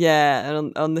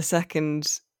 and on the second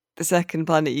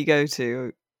planet you go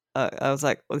to, I was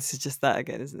like, well, this is just that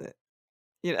again, isn't it?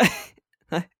 Yeah.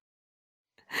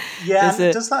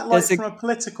 Does that from a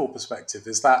political perspective,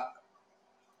 is that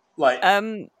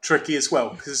tricky as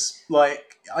well? Because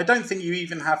I don't think you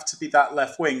even have to be that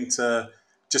left wing to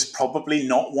just probably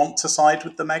not want to side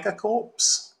with the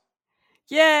megacorps.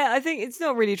 Yeah, I think it's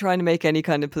not really trying to make any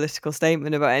kind of political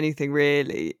statement about anything,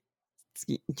 really.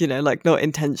 Like not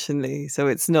intentionally. So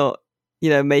it's not,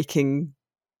 making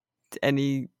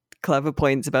any clever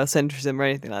points about centrism or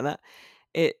anything like that.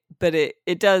 But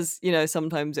it does,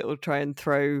 sometimes it will try and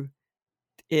throw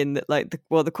in that like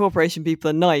the corporation people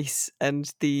are nice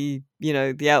and the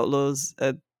outlaws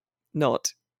are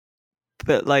not.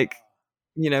 But like,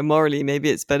 morally maybe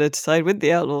it's better to side with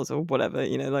the outlaws or whatever,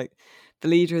 like the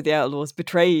leader of the outlaws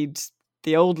betrayed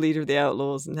the old leader of the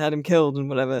outlaws and had him killed and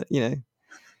whatever,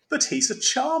 But he's a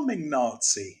charming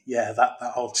Nazi. Yeah, that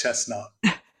old chestnut.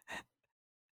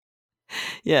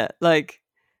 Yeah, like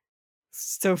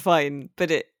so fine,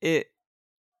 but it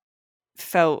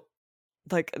felt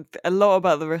like a lot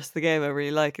about the rest of the game I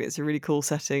really like, and it's a really cool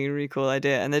setting and a really cool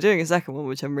idea, and they're doing a second one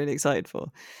which I'm really excited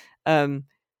for.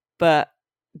 But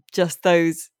just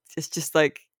those, it's just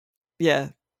like, yeah,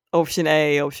 option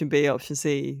A, option B, option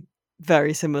C,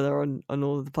 very similar on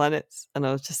all of the planets, and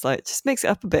I was just like, just mix it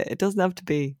up a bit. It doesn't have to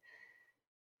be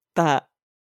that.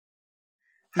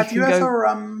 Have you ever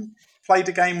played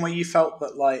a game where you felt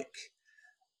that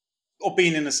or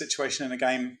been in a situation in a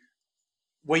game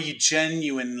where you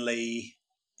genuinely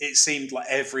it seemed like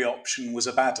every option was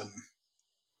a bad one.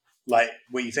 Like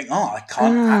where you think, oh, I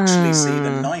can't actually see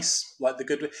the nice, like the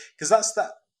good, because that's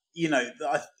that.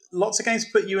 Lots of games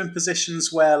put you in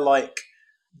positions where like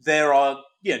there are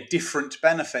different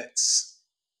benefits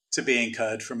to be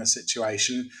incurred from a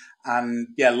situation, and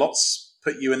lots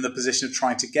put you in the position of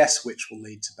trying to guess which will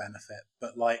lead to benefit.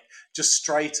 But like just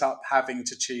straight up having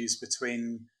to choose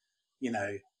between,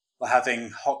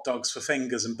 having hot dogs for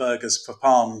fingers and burgers for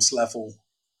palms level.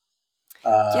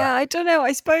 I don't know.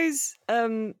 I suppose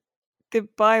the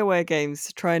BioWare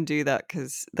games try and do that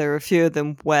because there are a few of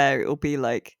them where it'll be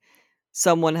like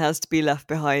someone has to be left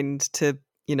behind to,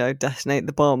 detonate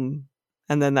the bomb,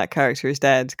 and then that character is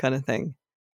dead, kind of thing.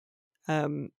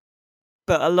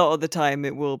 But a lot of the time,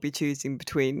 it will be choosing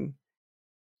between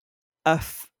a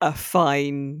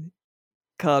fine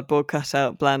cardboard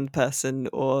cutout bland person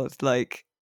or like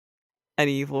an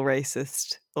evil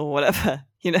racist or whatever,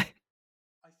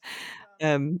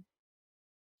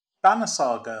 Banner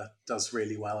Saga does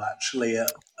really well actually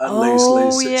at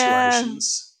lose-lose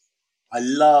situations. Yeah. I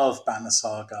love Banner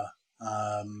Saga.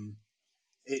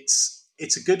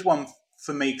 It's a good one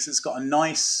for me because it's got a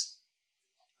nice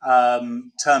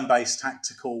turn-based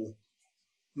tactical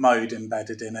mode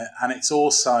embedded in it, and it's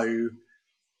also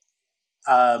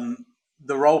the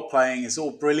role-playing is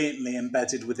all brilliantly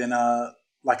embedded within a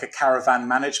caravan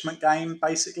management game,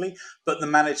 basically. But the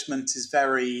management is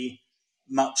very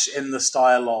much in the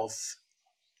style of,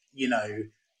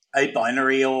 a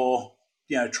binary or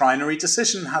trinary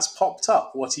decision has popped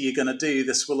up. What are you going to do?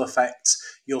 This will affect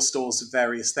your stores of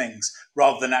various things,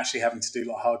 rather than actually having to do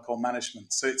like hardcore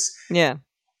management. So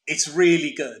it's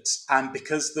really good, and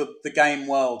because the game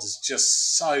world is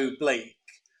just so bleak,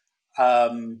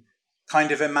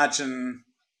 kind of imagine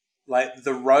like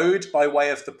The Road by way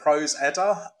of the Prose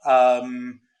Edda,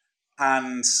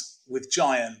 and with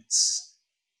giants.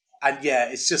 And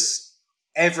it's just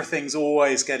everything's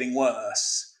always getting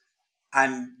worse,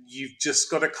 and you've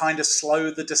just got to kind of slow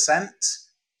the descent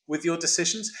with your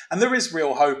decisions. And there is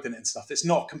real hope in it and stuff. It's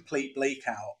not complete bleak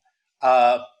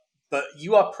out, but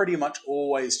you are pretty much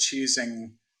always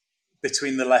choosing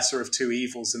between the lesser of two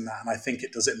evils in that, and I think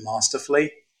it does it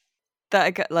masterfully.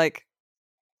 That like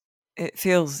it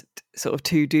feels sort of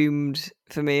too doomed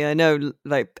for me. I know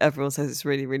like everyone says it's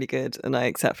really, really good, and I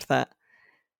accept that.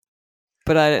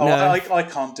 But I don't know. I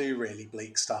can't do really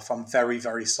bleak stuff. I'm very,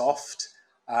 very soft.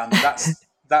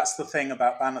 That's the thing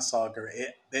about Banner Saga.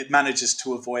 It manages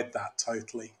to avoid that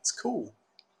totally. It's cool.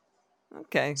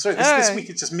 Okay. So this week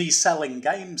is just me selling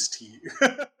games to you.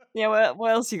 Yeah,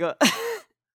 what else you got?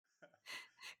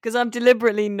 Because I'm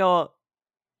deliberately not.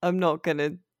 I'm not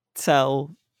gonna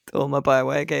sell all my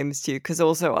BioWare games to you. Because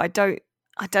also I don't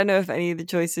know if any of the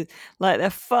choices, like, they're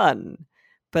fun,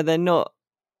 but they're not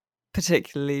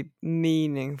particularly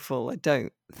meaningful. I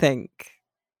don't think.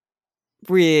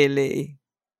 Really,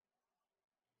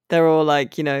 they're all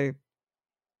like, do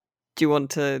you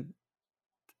want to?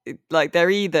 Like, they're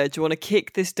either, do you want to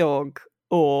kick this dog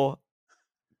or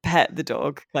pet the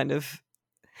dog, kind of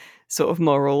sort of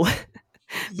morality.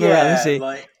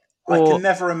 Like I can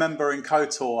never remember in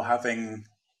KOTOR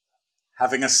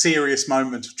having a serious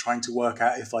moment of trying to work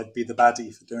out if I'd be the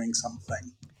baddie for doing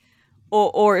something.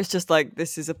 Or it's just like,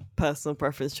 this is a personal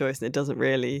preference choice and it doesn't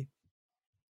really,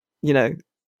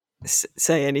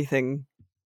 say anything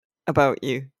about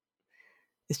you.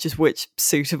 It's just which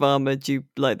suit of armor do you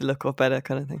like the look of better,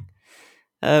 kind of thing.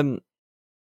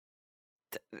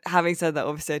 Having said that,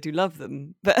 obviously I do love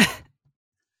them, but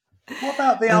what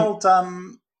about the old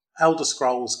Elder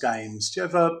Scrolls games?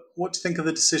 What do you think of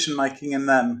the decision making in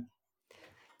them?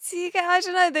 See, I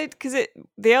don't know, because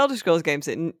the Elder Scrolls games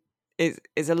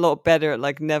is a lot better at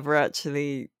like never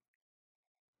actually,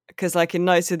 because like in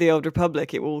Knights of the Old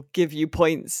Republic, it will give you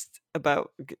points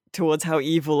towards how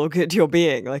evil or good you're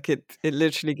being. Like it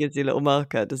literally gives you a little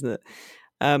marker, doesn't it?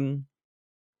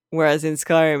 Whereas in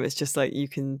Skyrim, it's just like you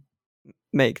can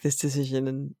make this decision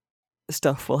and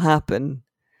stuff will happen.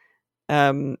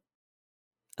 So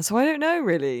I don't know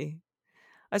really.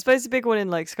 I suppose the big one in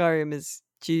like Skyrim is,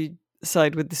 do you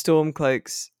side with the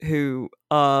Stormcloaks, who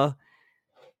are,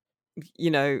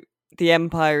 the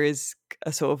Empire is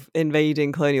a sort of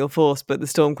invading colonial force, but the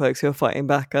Stormcloaks who are fighting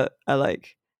back are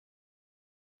like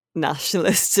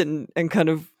nationalists and kind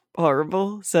of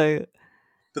horrible. So,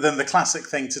 but then the classic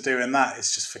thing to do in that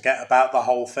is just forget about the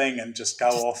whole thing and just go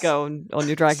on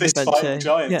your dragon fist adventure, fighting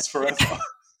giants forever.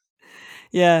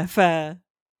 Yeah, fair.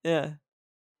 Yeah.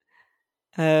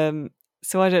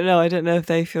 So I don't know. I don't know if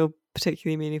they feel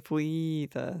particularly meaningful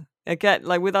either. Again,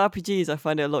 like with RPGs, I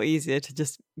find it a lot easier to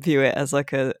just view it as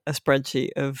like a spreadsheet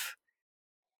of,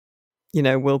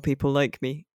 will people like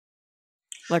me?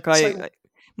 Like So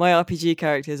my RPG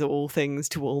characters are all things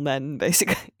to all men,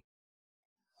 basically.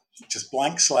 just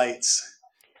blank slates.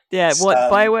 Yeah, It's, what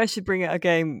BioWare should bring out a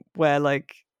game where,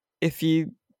 like, if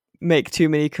you make too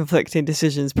many conflicting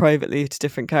decisions privately to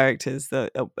different characters,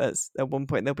 that at one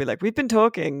point they'll be like, "We've been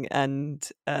talking," and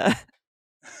where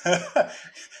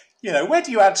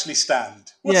do you actually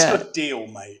stand? What's yeah, your deal,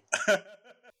 mate?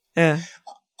 yeah.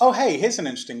 Oh, hey, here's an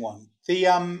interesting one.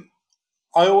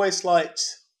 I always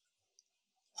liked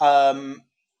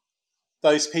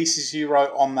those pieces you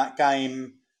wrote on that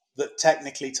game that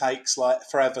technically takes like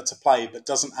forever to play, but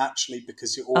doesn't actually,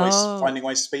 because you're always Oh, finding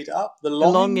ways to speed it up. The the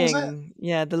Longing, was it? longing.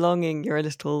 Yeah, the longing. You're a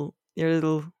little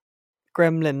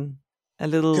gremlin, a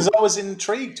Because little. I was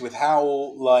intrigued with how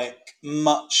like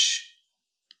much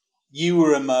you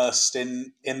were immersed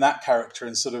in that character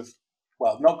and sort of,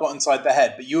 well, not got inside their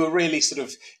head, but you were really sort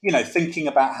of thinking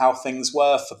about how things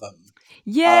were for them.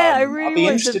 Yeah, I I'd really be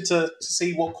like interested to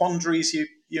see what quandaries you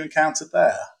encountered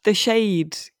there. the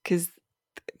shade, because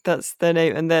that's their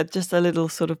name, and they're just a little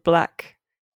sort of black,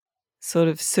 sort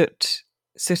of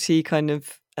sooty kind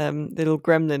of little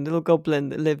gremlin, little goblin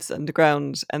that lives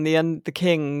underground, and the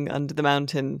king under the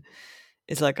mountain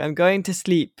is like, "I'm going to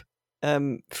sleep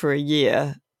for a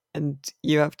year, and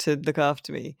you have to look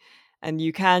after me." And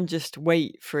you can just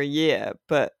wait for a year,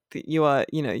 but you are,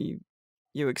 you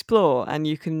explore, and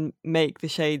you can make the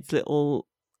shade's little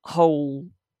hole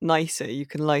nicer. You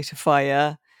can light a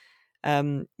fire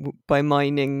by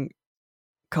mining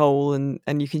coal,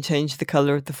 and you can change the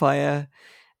color of the fire,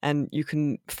 and you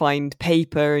can find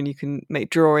paper, and you can make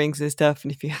drawings and stuff,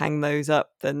 and if you hang those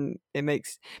up, then it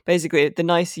makes, basically, the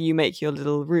nicer you make your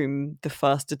little room, the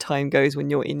faster time goes when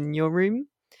you're in your room,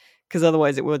 because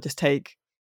otherwise it will just take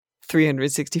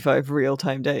 365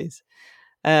 real-time days.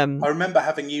 I remember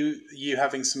having you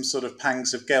having some sort of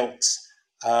pangs of guilt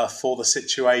for the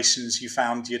situations you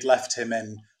found you'd left him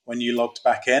in when you logged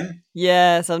back in.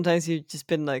 Yeah, sometimes you've just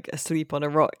been like asleep on a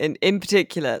rock. In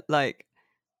particular, like,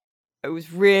 I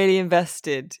was really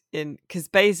invested in, because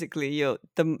basically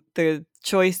the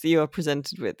choice that you are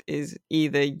presented with is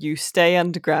either you stay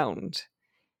underground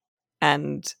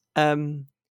and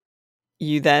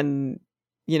you then,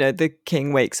 the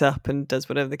king wakes up and does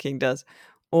whatever the king does,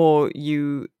 or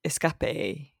you escape.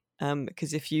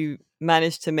 Because if you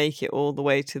manage to make it all the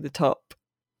way to the top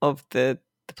of the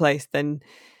place, then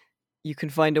you can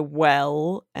find a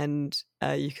well, and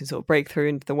you can sort of break through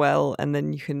into the well, and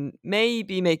then you can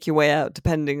maybe make your way out,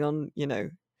 depending on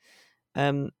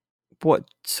what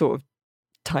sort of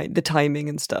the timing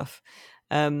and stuff.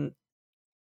 Um,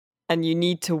 and you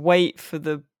need to wait for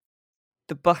the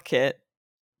bucket,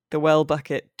 the well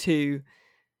bucket, to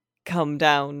come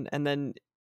down, and then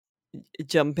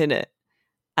jump in it.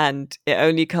 And it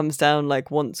only comes down like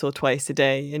once or twice a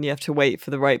day, and you have to wait for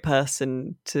the right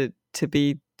person to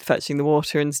be fetching the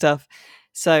water and stuff.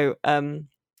 So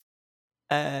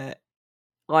I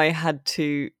had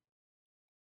to,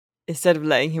 instead of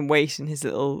letting him wait in his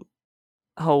little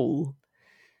hole,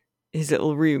 his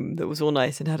little room that was all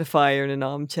nice and had a fire and an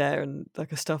armchair and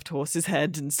like a stuffed horse's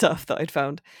head and stuff that I'd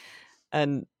found,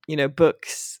 and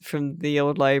books from the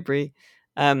old library,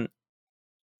 um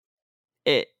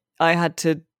it I had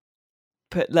to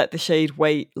let the shade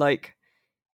wait, like,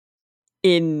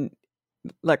 in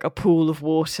like a pool of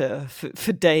water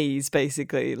for days,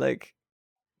 basically, like,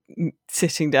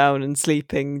 sitting down and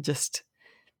sleeping just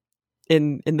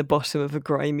in the bottom of a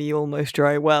grimy, almost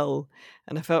dry well,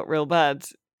 and I felt real bad.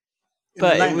 In the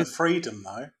But it name was, of freedom,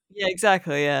 though. yeah,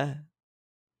 exactly, yeah.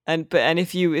 And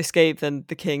if you escape, then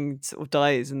the king sort of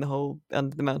dies, and the whole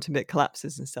under the mountain bit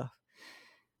collapses and stuff.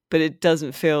 But it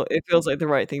doesn't feel it feels like the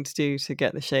right thing to do to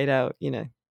get the shade out, But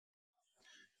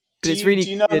Do it's you really do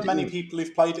you know good. many people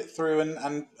who've played it through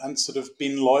and sort of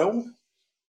been loyal?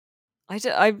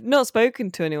 I've not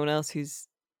spoken to anyone else who's.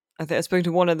 I think I've spoken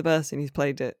to one other person who's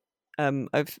played it.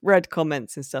 I've read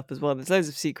comments and stuff as well. There's loads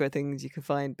of secret things you can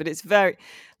find, but it's very,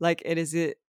 like,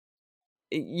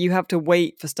 you have to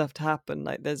wait for stuff to happen.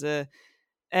 Like,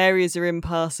 areas are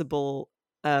impassable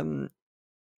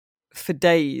for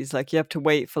days. Like, you have to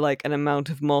wait for like an amount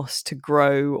of moss to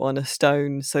grow on a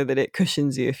stone so that it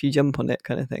cushions you if you jump on it,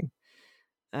 kind of thing.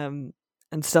 And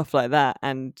stuff like that.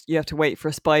 And you have to wait for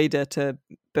a spider to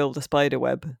build a spider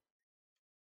web.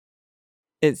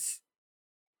 It's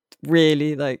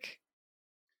really like,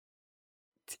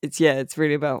 it's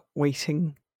really about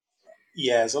waiting.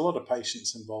 Yeah, there's a lot of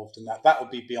patience involved in that. That would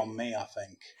be beyond me, I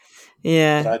think. But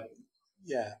Yeah,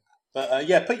 yeah, but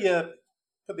yeah,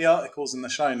 put the articles in the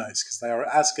show notes because they are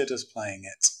as good as playing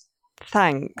it.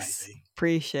 thanks. Maybe.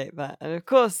 Appreciate that. And of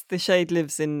course, the shade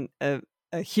lives in a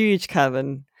huge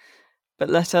cavern But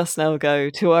let us now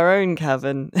go to our own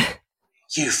cavern.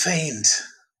 You fiend!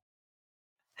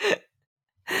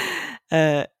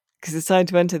 Because it's time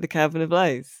to enter the Cavern of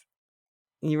Lies.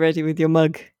 Are you ready with your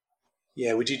mug?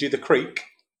 Yeah, would you do the creak?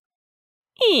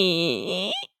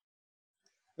 The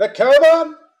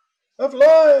Cavern of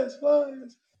Lies!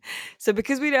 So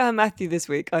because we don't have Matthew this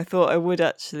week, I thought I would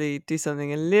actually do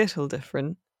something a little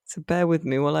different. So bear with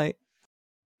me while I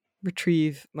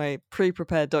retrieve my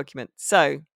pre-prepared document.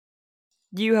 So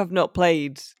you have not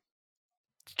played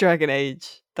Dragon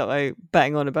Age that I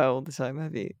bang on about all the time,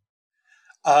 have you?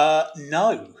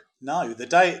 No. The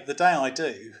day I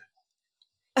do,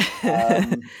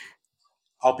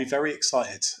 I'll be very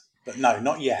excited. But no,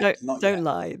 not yet. Don't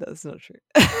lie. That's not true.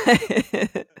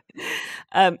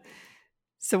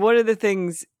 So one of the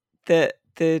things that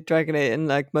the Dragon Age and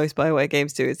like most BioWare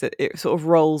games do is that it sort of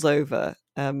rolls over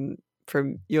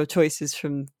from your choices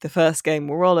from the first game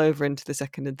will roll over into the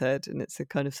second and third, and it's a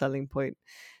kind of selling point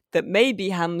that maybe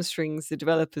hamstrings the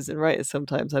developers and writers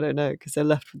sometimes. I don't know, because they're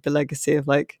left with the legacy of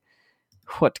like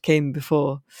what came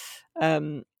before.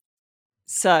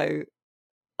 So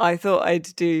I thought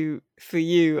I'd do for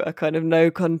you a kind of no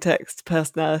context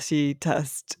personality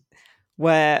test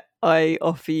where I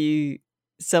offer you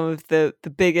some of the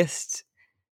biggest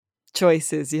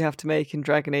choices you have to make in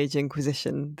Dragon Age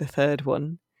Inquisition, the third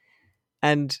one.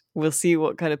 And we'll see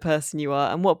what kind of person you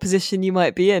are and what position you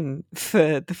might be in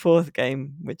for the fourth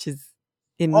game, which is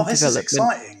in development. This is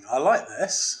exciting. I like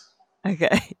this.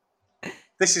 Okay.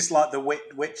 This is like the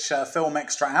which film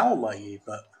extra owl are you,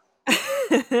 but...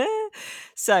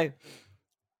 So,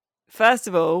 first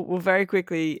of all, we'll very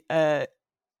quickly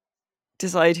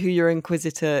decide who your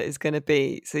Inquisitor is going to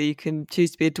be. So you can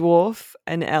choose to be a dwarf,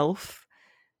 an elf,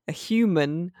 a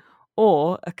human,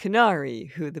 or a Canary,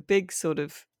 who are the big sort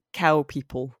of cow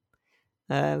people.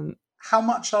 How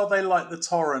much are they like the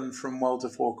Tauren from World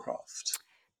of Warcraft?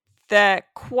 They're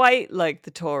quite like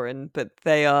the Tauren, but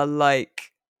they are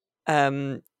like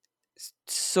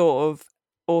sort of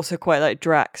also quite like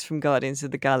Drax from Guardians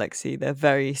of the Galaxy. They're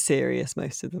very serious,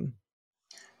 most of them.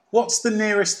 What's the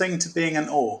nearest thing to being an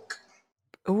orc?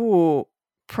 Oh,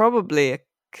 probably a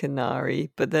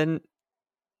Canary, but then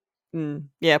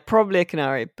yeah, probably a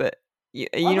Canary, but you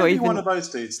know, even one of those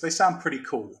dudes. They sound pretty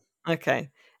cool. Okay,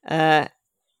 and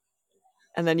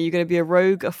then you're going to be a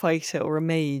rogue, a fighter, or a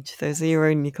mage. Those are your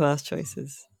only class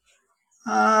choices.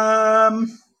 I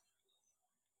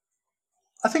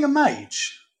think a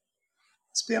mage.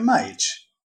 Let's be a mage.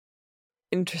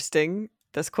 Interesting.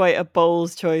 That's quite a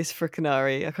bold choice for a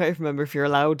Canary. I can't remember if you're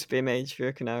allowed to be a mage for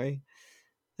a Canary.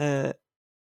 In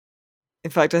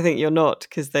fact, I think you're not,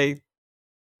 because they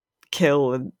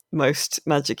kill most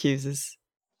magic users.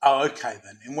 Oh, okay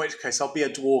then. In which case, I'll be a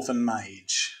dwarven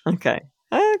mage. Okay.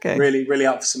 Really, really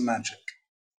up for some magic.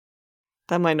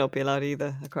 That might not be allowed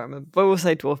either. I can't remember. But we'll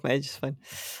say dwarf mage is fine.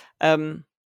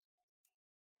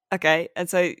 Okay, and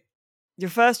so your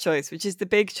first choice, which is the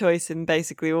big choice in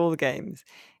basically all the games,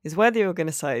 is whether you're going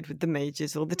to side with the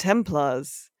mages or the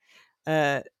Templars.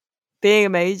 Being a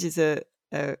mage is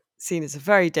seen as a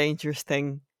very dangerous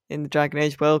thing in the Dragon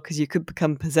Age world, because you could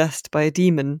become possessed by a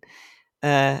demon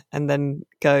and then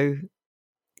go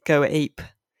ape.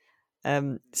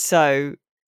 So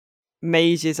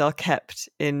mages are kept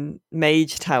in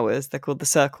mage towers. They're called the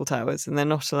Circle Towers, and they're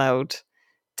not allowed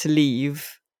to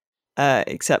leave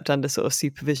except under sort of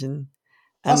supervision.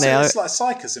 And it's like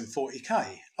Psychers in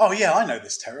 40k. Oh yeah, I know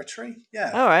this territory.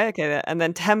 Yeah. All right, okay. And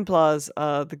then Templars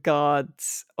are the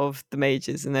guards of the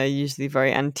mages, and they're usually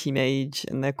very anti-mage,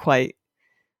 and they're quite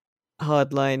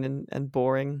hardline and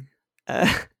boring.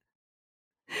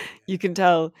 You can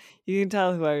tell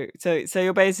who are. So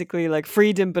you're basically like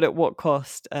freedom, but at what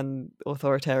cost, and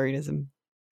authoritarianism.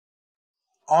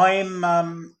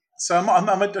 I'm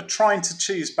trying to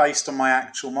choose based on my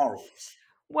actual morals.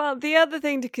 Well, the other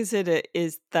thing to consider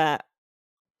is that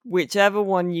whichever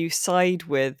one you side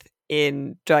with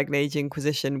in Dragon Age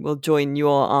Inquisition will join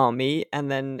your army,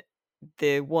 and then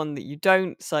the one that you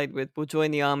don't side with will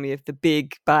join the army of the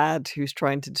big bad who's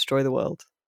trying to destroy the world.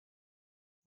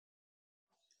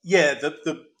 Yeah, I'm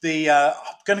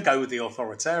going to go with the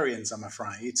authoritarians, I'm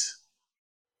afraid.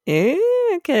 Yeah,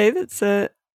 okay, that's so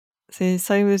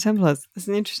same with the Templars. That's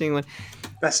an interesting one.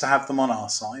 Best to have them on our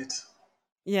side.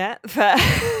 Yeah, fair.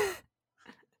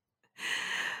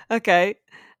 Okay.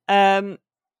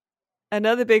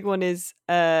 Another big one is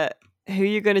who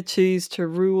you're going to choose to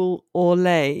rule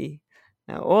Orlais.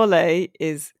 Now, Orlais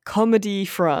is Comedy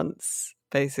France,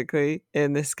 basically,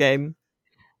 in this game.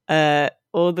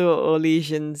 All the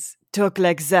Orlesians talk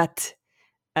like that,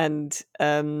 and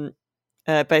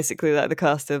basically like the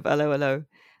cast of Hello Hello.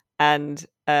 And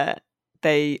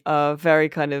they are very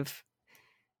kind of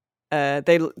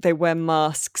they wear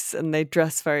masks and they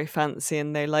dress very fancy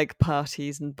and they like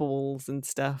parties and balls and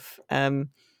stuff. And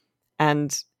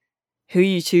who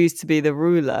you choose to be the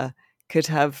ruler could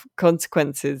have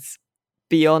consequences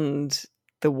beyond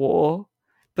the war,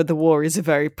 but the war is a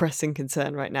very pressing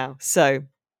concern right now. So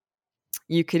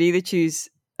you could either choose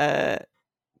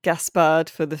Gaspard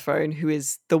for the throne, who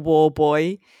is the war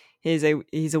boy. He's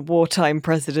a wartime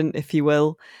president, if you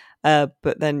will.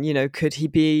 But then, could he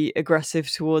be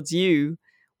aggressive towards you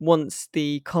once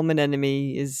the common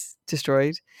enemy is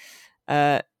destroyed?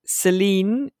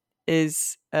 Celine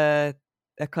is a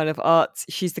kind of arts.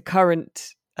 She's the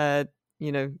current,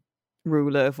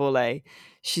 ruler of Orlais.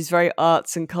 She's very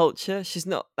arts and culture. She's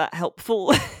not that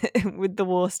helpful with the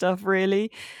war stuff,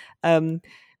 really.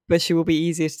 But she will be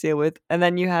easier to deal with. And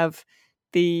then you have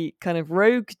the kind of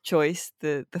rogue choice.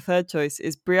 The third choice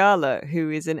is Briala,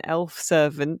 who is an elf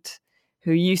servant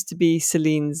who used to be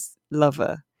Celine's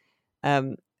lover.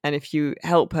 And if you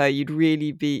help her,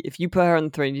 if you put her on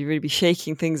the throne, you'd really be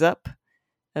shaking things up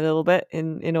a little bit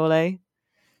in Orlais.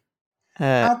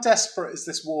 How desperate is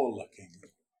this war looking?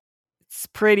 It's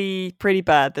pretty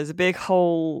bad. There's a big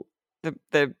hole.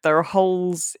 There are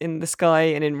holes in the sky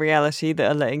and in reality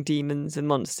that are letting demons and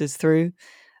monsters through,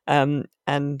 and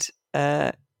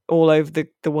all over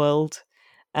the world.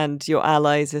 And your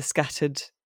allies are scattered.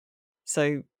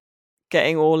 So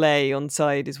getting Orlais on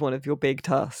side is one of your big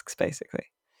tasks, basically.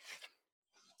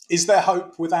 Is there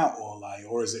hope without Orlais,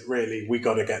 or is it really we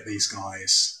got to get these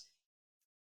guys?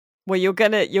 Well, you're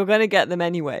gonna get them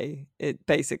anyway.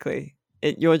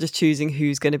 You're just choosing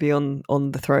who's going to be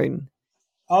on the throne.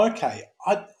 Okay,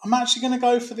 I'm actually going to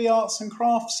go for the arts and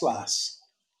crafts lass,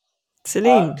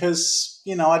 Celine, because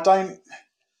I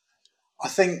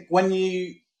think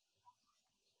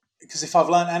because if I've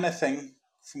learned anything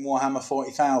from Warhammer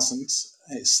 40,000,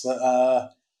 it's that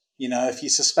if you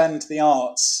suspend the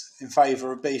arts in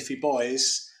favour of beefy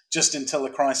boys just until the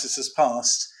crisis has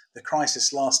passed, the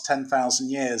crisis lasts 10,000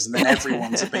 years, and then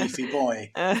everyone's a beefy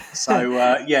boy. So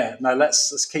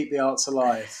let's keep the arts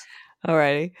alive.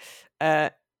 Alrighty.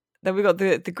 Then we got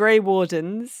the Grey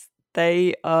Wardens.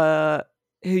 They are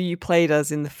who you played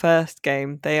as in the first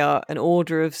game. They are an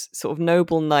order of sort of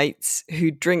noble knights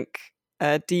who drink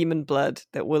demon blood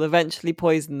that will eventually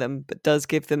poison them, but does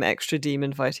give them extra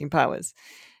demon fighting powers.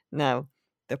 Now,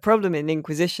 the problem in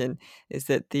Inquisition is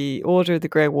that the Order of the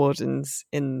Grey Wardens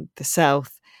in the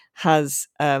south has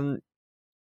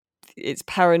its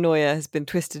paranoia has been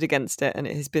twisted against it, and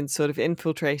it has been sort of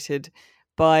infiltrated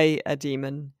by a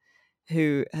demon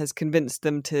who has convinced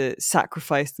them to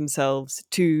sacrifice themselves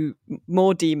to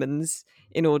more demons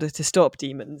in order to stop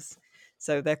demons.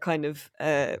 So they're kind of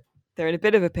they're in a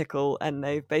bit of a pickle, and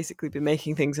they've basically been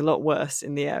making things a lot worse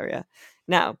in the area.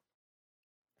 Now,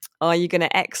 are you going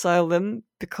to exile them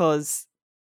because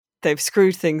they've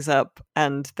screwed things up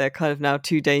and they're kind of now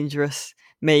too dangerous?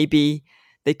 Maybe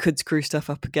they could screw stuff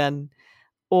up again.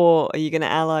 Or are you going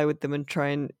to ally with them and try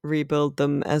and rebuild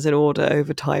them as an order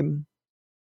over time?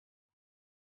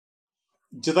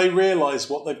 Do they realise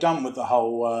what they've done with the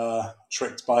whole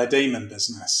tricked by a demon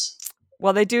business?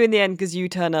 Well, they do in the end, because you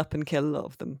turn up and kill a lot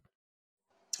of them.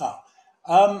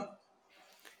 I'm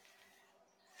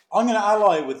going to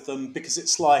ally with them because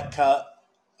it's like,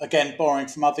 again, borrowing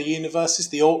from other universes,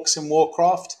 the orcs in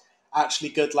Warcraft, actually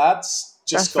good lads,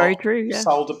 just That's very true, yeah.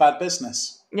 sold a bad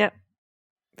business. Yep.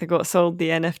 They got sold the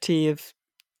NFT of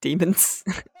demons.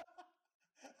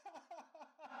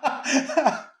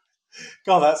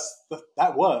 God,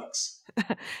 that works.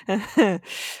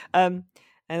 And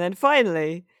then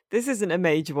finally, this isn't a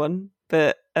major one,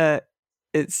 but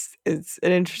it's an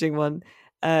interesting one.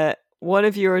 One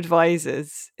of your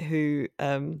advisors, who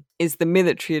is the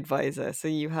military advisor. So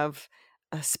you have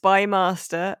a spy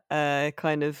master, a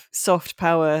kind of soft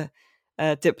power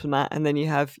diplomat, and then you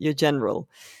have your general.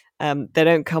 They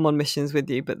don't come on missions with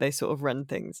you, but they sort of run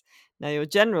things. Now, your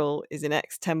general is an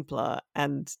ex-Templar,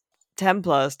 and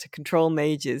Templars, to control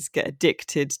mages, get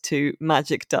addicted to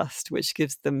magic dust, which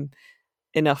gives them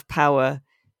enough power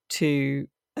to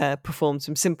perform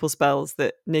some simple spells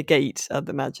that negate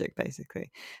other magic, basically.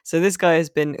 So this guy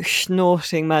has been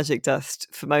snorting magic dust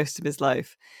for most of his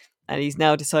life, and he's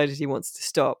now decided he wants to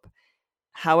stop.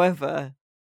 However,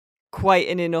 quite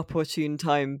an inopportune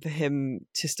time for him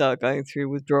to start going through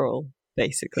withdrawal,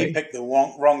 basically. He picked the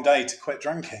wrong day to quit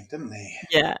drinking, didn't he?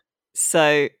 Yeah.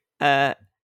 So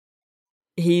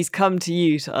he's come to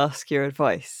you to ask your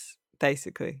advice,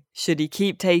 basically. Should he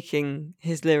keep taking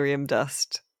his lyrium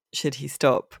dust? Should he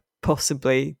stop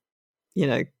possibly,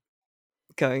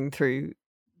 going through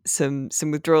some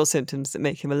withdrawal symptoms that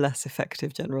make him a less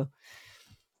effective general?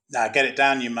 Now, get it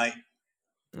down, you mate.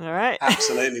 All right.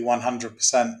 Absolutely,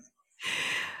 100%.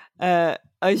 The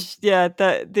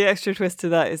extra twist to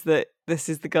that is that this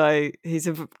is the guy. He's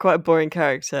quite a boring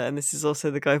character, and this is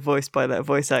also the guy voiced by that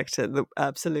voice actor that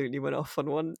absolutely went off on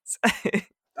once.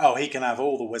 Oh, he can have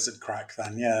all the wizard crack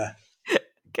then, yeah.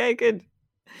 Okay, good.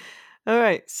 All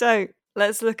right, so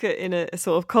let's look at in a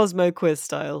sort of Cosmo quiz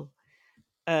style.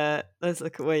 Let's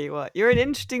look at where you are. You're an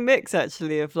interesting mix,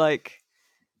 actually, of like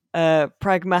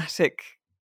pragmatic,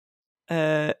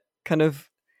 kind of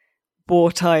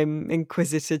wartime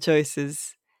inquisitor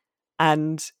choices,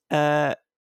 and going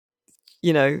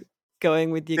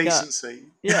with your decency.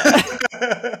 Gut.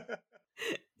 Yeah.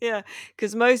 Yeah,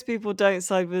 because most people don't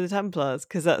side with the Templars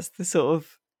because that's the sort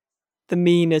of the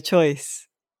meaner choice.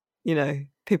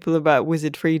 People about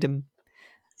wizard freedom.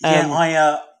 Yeah,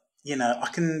 I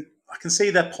can see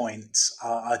their points.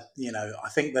 I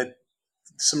think that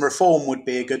some reform would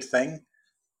be a good thing,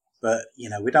 but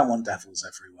we don't want devils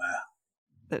everywhere.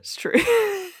 That's true.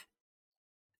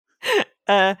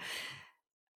 And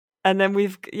then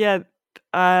we've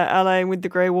allying with the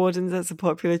Grey Wardens. That's a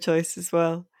popular choice as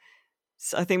well.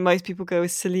 So I think most people go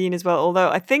with Selene as well. Although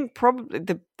I think probably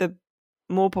the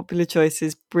more popular choice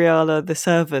is Briala the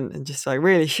Servant, and just like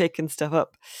really shaking stuff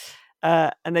up.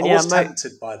 And then I was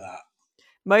tempted by that.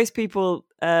 Most people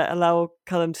allow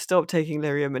Callum to stop taking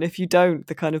lyrium, and if you don't,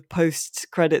 the kind of post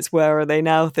credits "where are they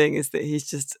now" thing is that he's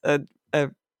just a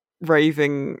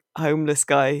raving homeless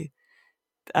guy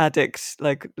addict,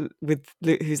 like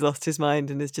who's lost his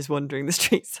mind and is just wandering the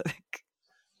streets. I think.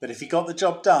 But if he got the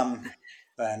job done,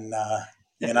 then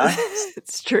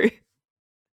it's true.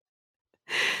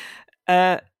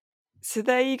 So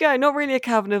there you go. Not really a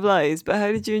Cavern of Lies, but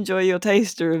how did you enjoy your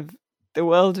taster of the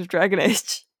world of Dragon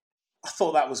Age? I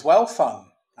thought that was well fun,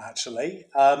 actually.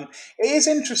 It is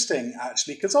interesting,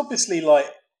 actually, because obviously, like,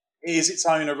 it is its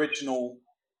own original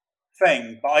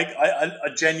thing. But I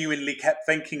genuinely kept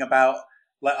thinking about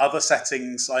like other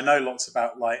settings. I know lots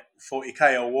about like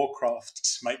 40k or Warcraft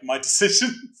to make my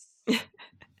decisions.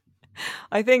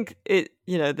 I think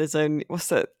there's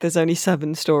only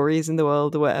 7 stories in the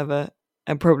world or whatever,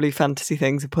 and probably fantasy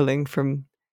things are pulling from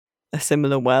a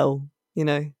similar well.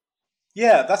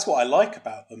 Yeah, that's what I like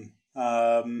about them.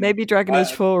 Maybe Dragon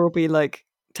Age 4 will be like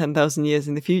 10,000 years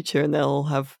in the future, and they'll all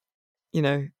have,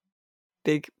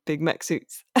 big mech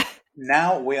suits.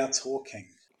 Now we are talking.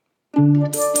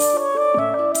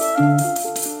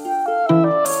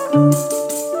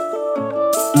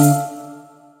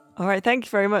 All right, thank you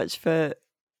very much for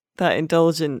that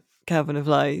indulgent Cavern of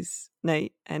Lies,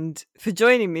 Nate, and for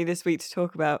joining me this week to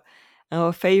talk about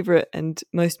our favourite and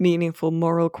most meaningful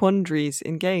moral quandaries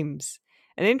in games.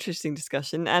 An interesting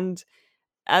discussion, and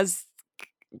as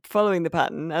following the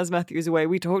pattern, as Matthew was away,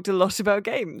 we talked a lot about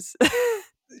games.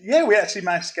 Yeah, we actually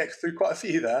managed to get through quite a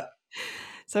few there.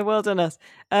 So well done us.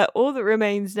 All that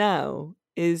remains now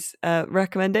is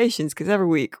recommendations, because every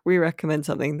week we recommend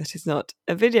something that is not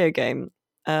a video game.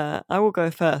 I will go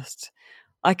first.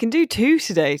 I can do 2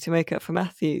 today to make up for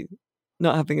Matthew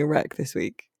not having a rec this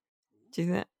week. Do you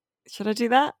think that? Should I do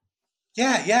that?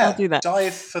 Yeah. I'll do that.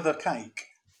 Dive for the cake.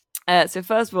 So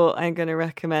first of all, I'm going to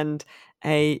recommend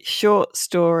a short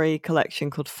story collection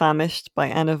called Famished by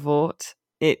Anna Vort.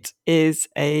 It is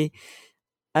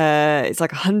it's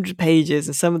like 100 pages,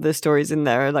 and some of the stories in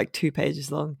there are like 2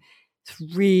 pages long. It's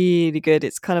really good.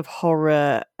 It's kind of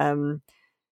horror,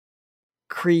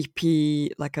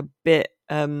 creepy, like a bit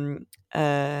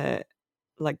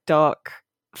like dark,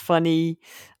 funny,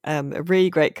 a really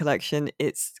great collection.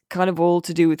 It's kind of all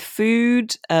to do with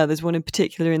food. There's one in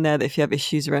particular in there that if you have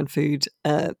issues around food,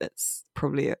 that's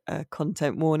probably a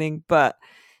content warning. But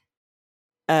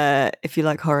if you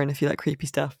like horror and if you like creepy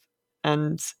stuff,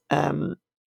 and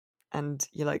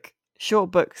you like short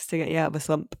books to get you out of a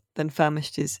slump, then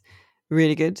Famished is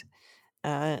really good.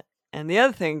 And the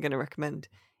other thing I'm going to recommend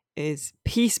is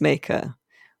Peacemaker,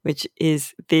 which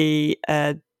is the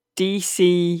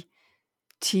DC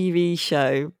TV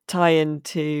show tie-in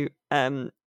to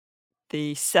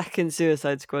the second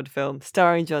Suicide Squad film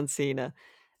starring John Cena.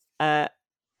 They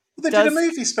did a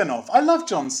movie spin-off. I love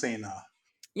John Cena.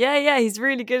 Yeah, he's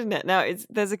really good in it. Now,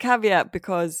 there's a caveat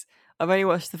because I've only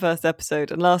watched the first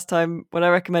episode, and last time when I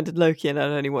recommended Loki and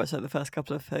I'd only watched like the first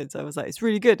couple of episodes, I was like, it's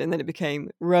really good, and then it became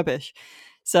rubbish.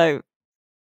 So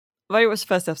I've only watched the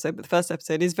first episode, but the first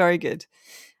episode is very good.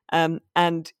 And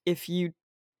if you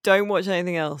don't watch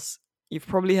anything else, you've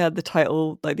probably heard the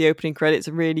title, like the opening credits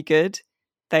are really good.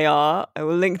 They are. I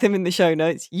will link them in the show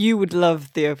notes. You would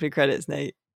love the opening credits,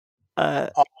 Nate.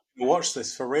 I'll watch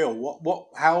this for real. What?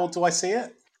 How do I see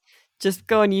it? Just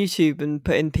go on YouTube and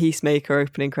put in Peacemaker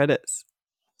opening credits.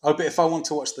 Oh, but if I want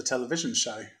to watch the television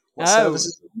show, what Oh, service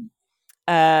is it?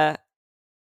 I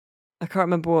can't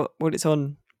remember what it's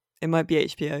on. It might be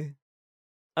HBO.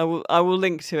 I will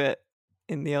link to it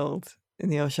in the old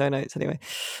show notes anyway.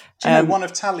 Do you know one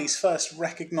of Tally's first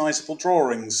recognisable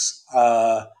drawings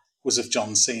was of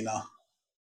John Cena?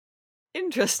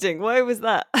 Interesting. Why was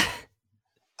that?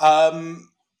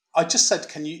 I just said,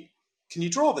 "Can you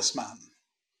draw this man?"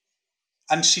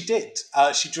 And she did.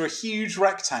 She drew a huge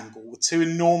rectangle with two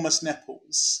enormous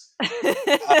nipples,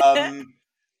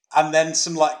 and then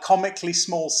some like comically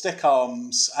small stick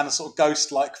arms and a sort of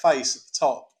ghost-like face at the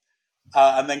top,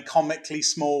 and then comically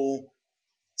small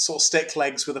sort of stick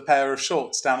legs with a pair of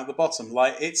shorts down at the bottom.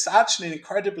 Like, it's actually an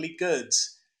incredibly good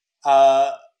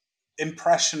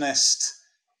impressionist,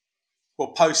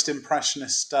 well,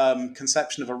 post-impressionist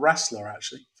conception of a wrestler.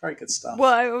 Actually, very good stuff.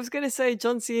 Well, I was going to say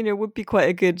John Cena would be quite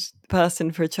a good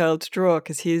person for a child to draw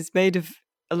because he's made of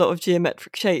a lot of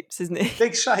geometric shapes, isn't he?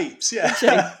 Big shapes,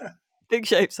 yeah. Big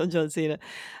shapes on John Cena.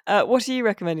 What are you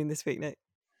recommending this week, Nick?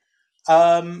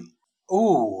 I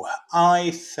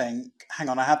think. Hang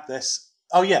on, I had this.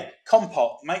 Oh yeah,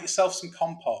 compote. Make yourself some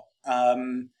compote.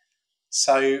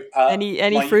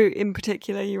 Any fruit in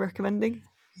particular you're recommending?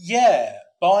 Yeah,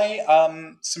 buy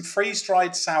some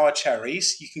freeze-dried sour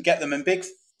cherries. You can get them in big,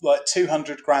 like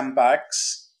 200-gram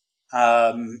bags.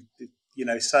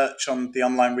 Search on the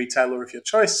online retailer of your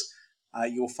choice.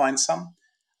 You'll find some.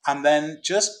 And then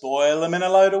just boil them in a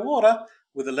load of water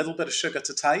with a little bit of sugar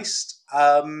to taste.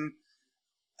 And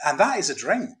that is a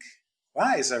drink.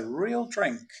 That is a real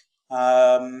drink.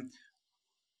 Our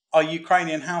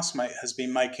Ukrainian housemate has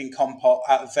been making compote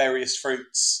out of various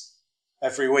fruits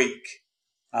every week.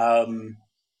 And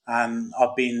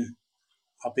I've been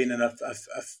in a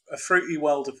fruity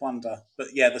world of wonder. But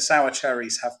yeah, the sour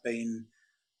cherries have been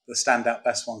the standout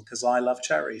best one because I love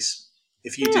cherries.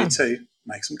 If you do too,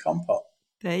 make some compote.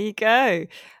 There you go.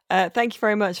 Thank you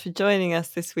very much for joining us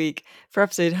this week for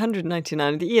episode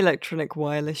 199 of the Electronic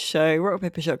Wireless Show, Rock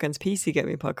Paper Shotgun's PC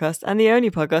Gaming podcast, and the only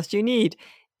podcast you need,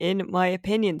 in my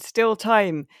opinion. Still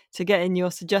time to get in your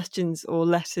suggestions or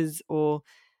letters or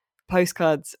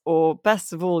postcards or,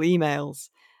 best of all, emails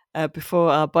before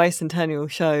our bicentennial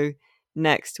show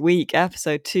next week,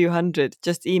 episode 200.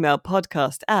 Just email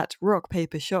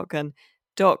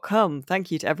podcast@rockpapershotgun.com.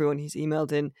 Thank you to everyone who's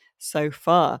emailed in so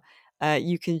far.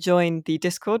 You can join the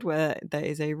Discord where there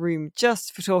is a room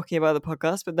just for talking about the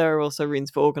podcast, but there are also rooms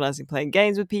for organising playing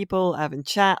games with people, having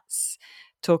chats,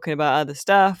 talking about other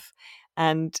stuff.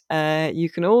 And you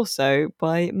can also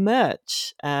buy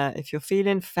merch. If you're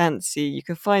feeling fancy, you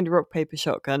can find Rock Paper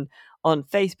Shotgun on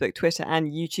Facebook, Twitter,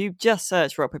 and YouTube. Just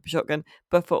search Rock Paper Shotgun.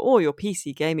 But for all your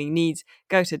PC gaming needs,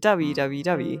 go to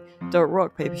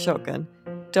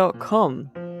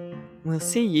www.rockpapershotgun.com. We'll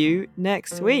see you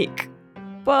next week.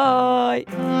 Bye.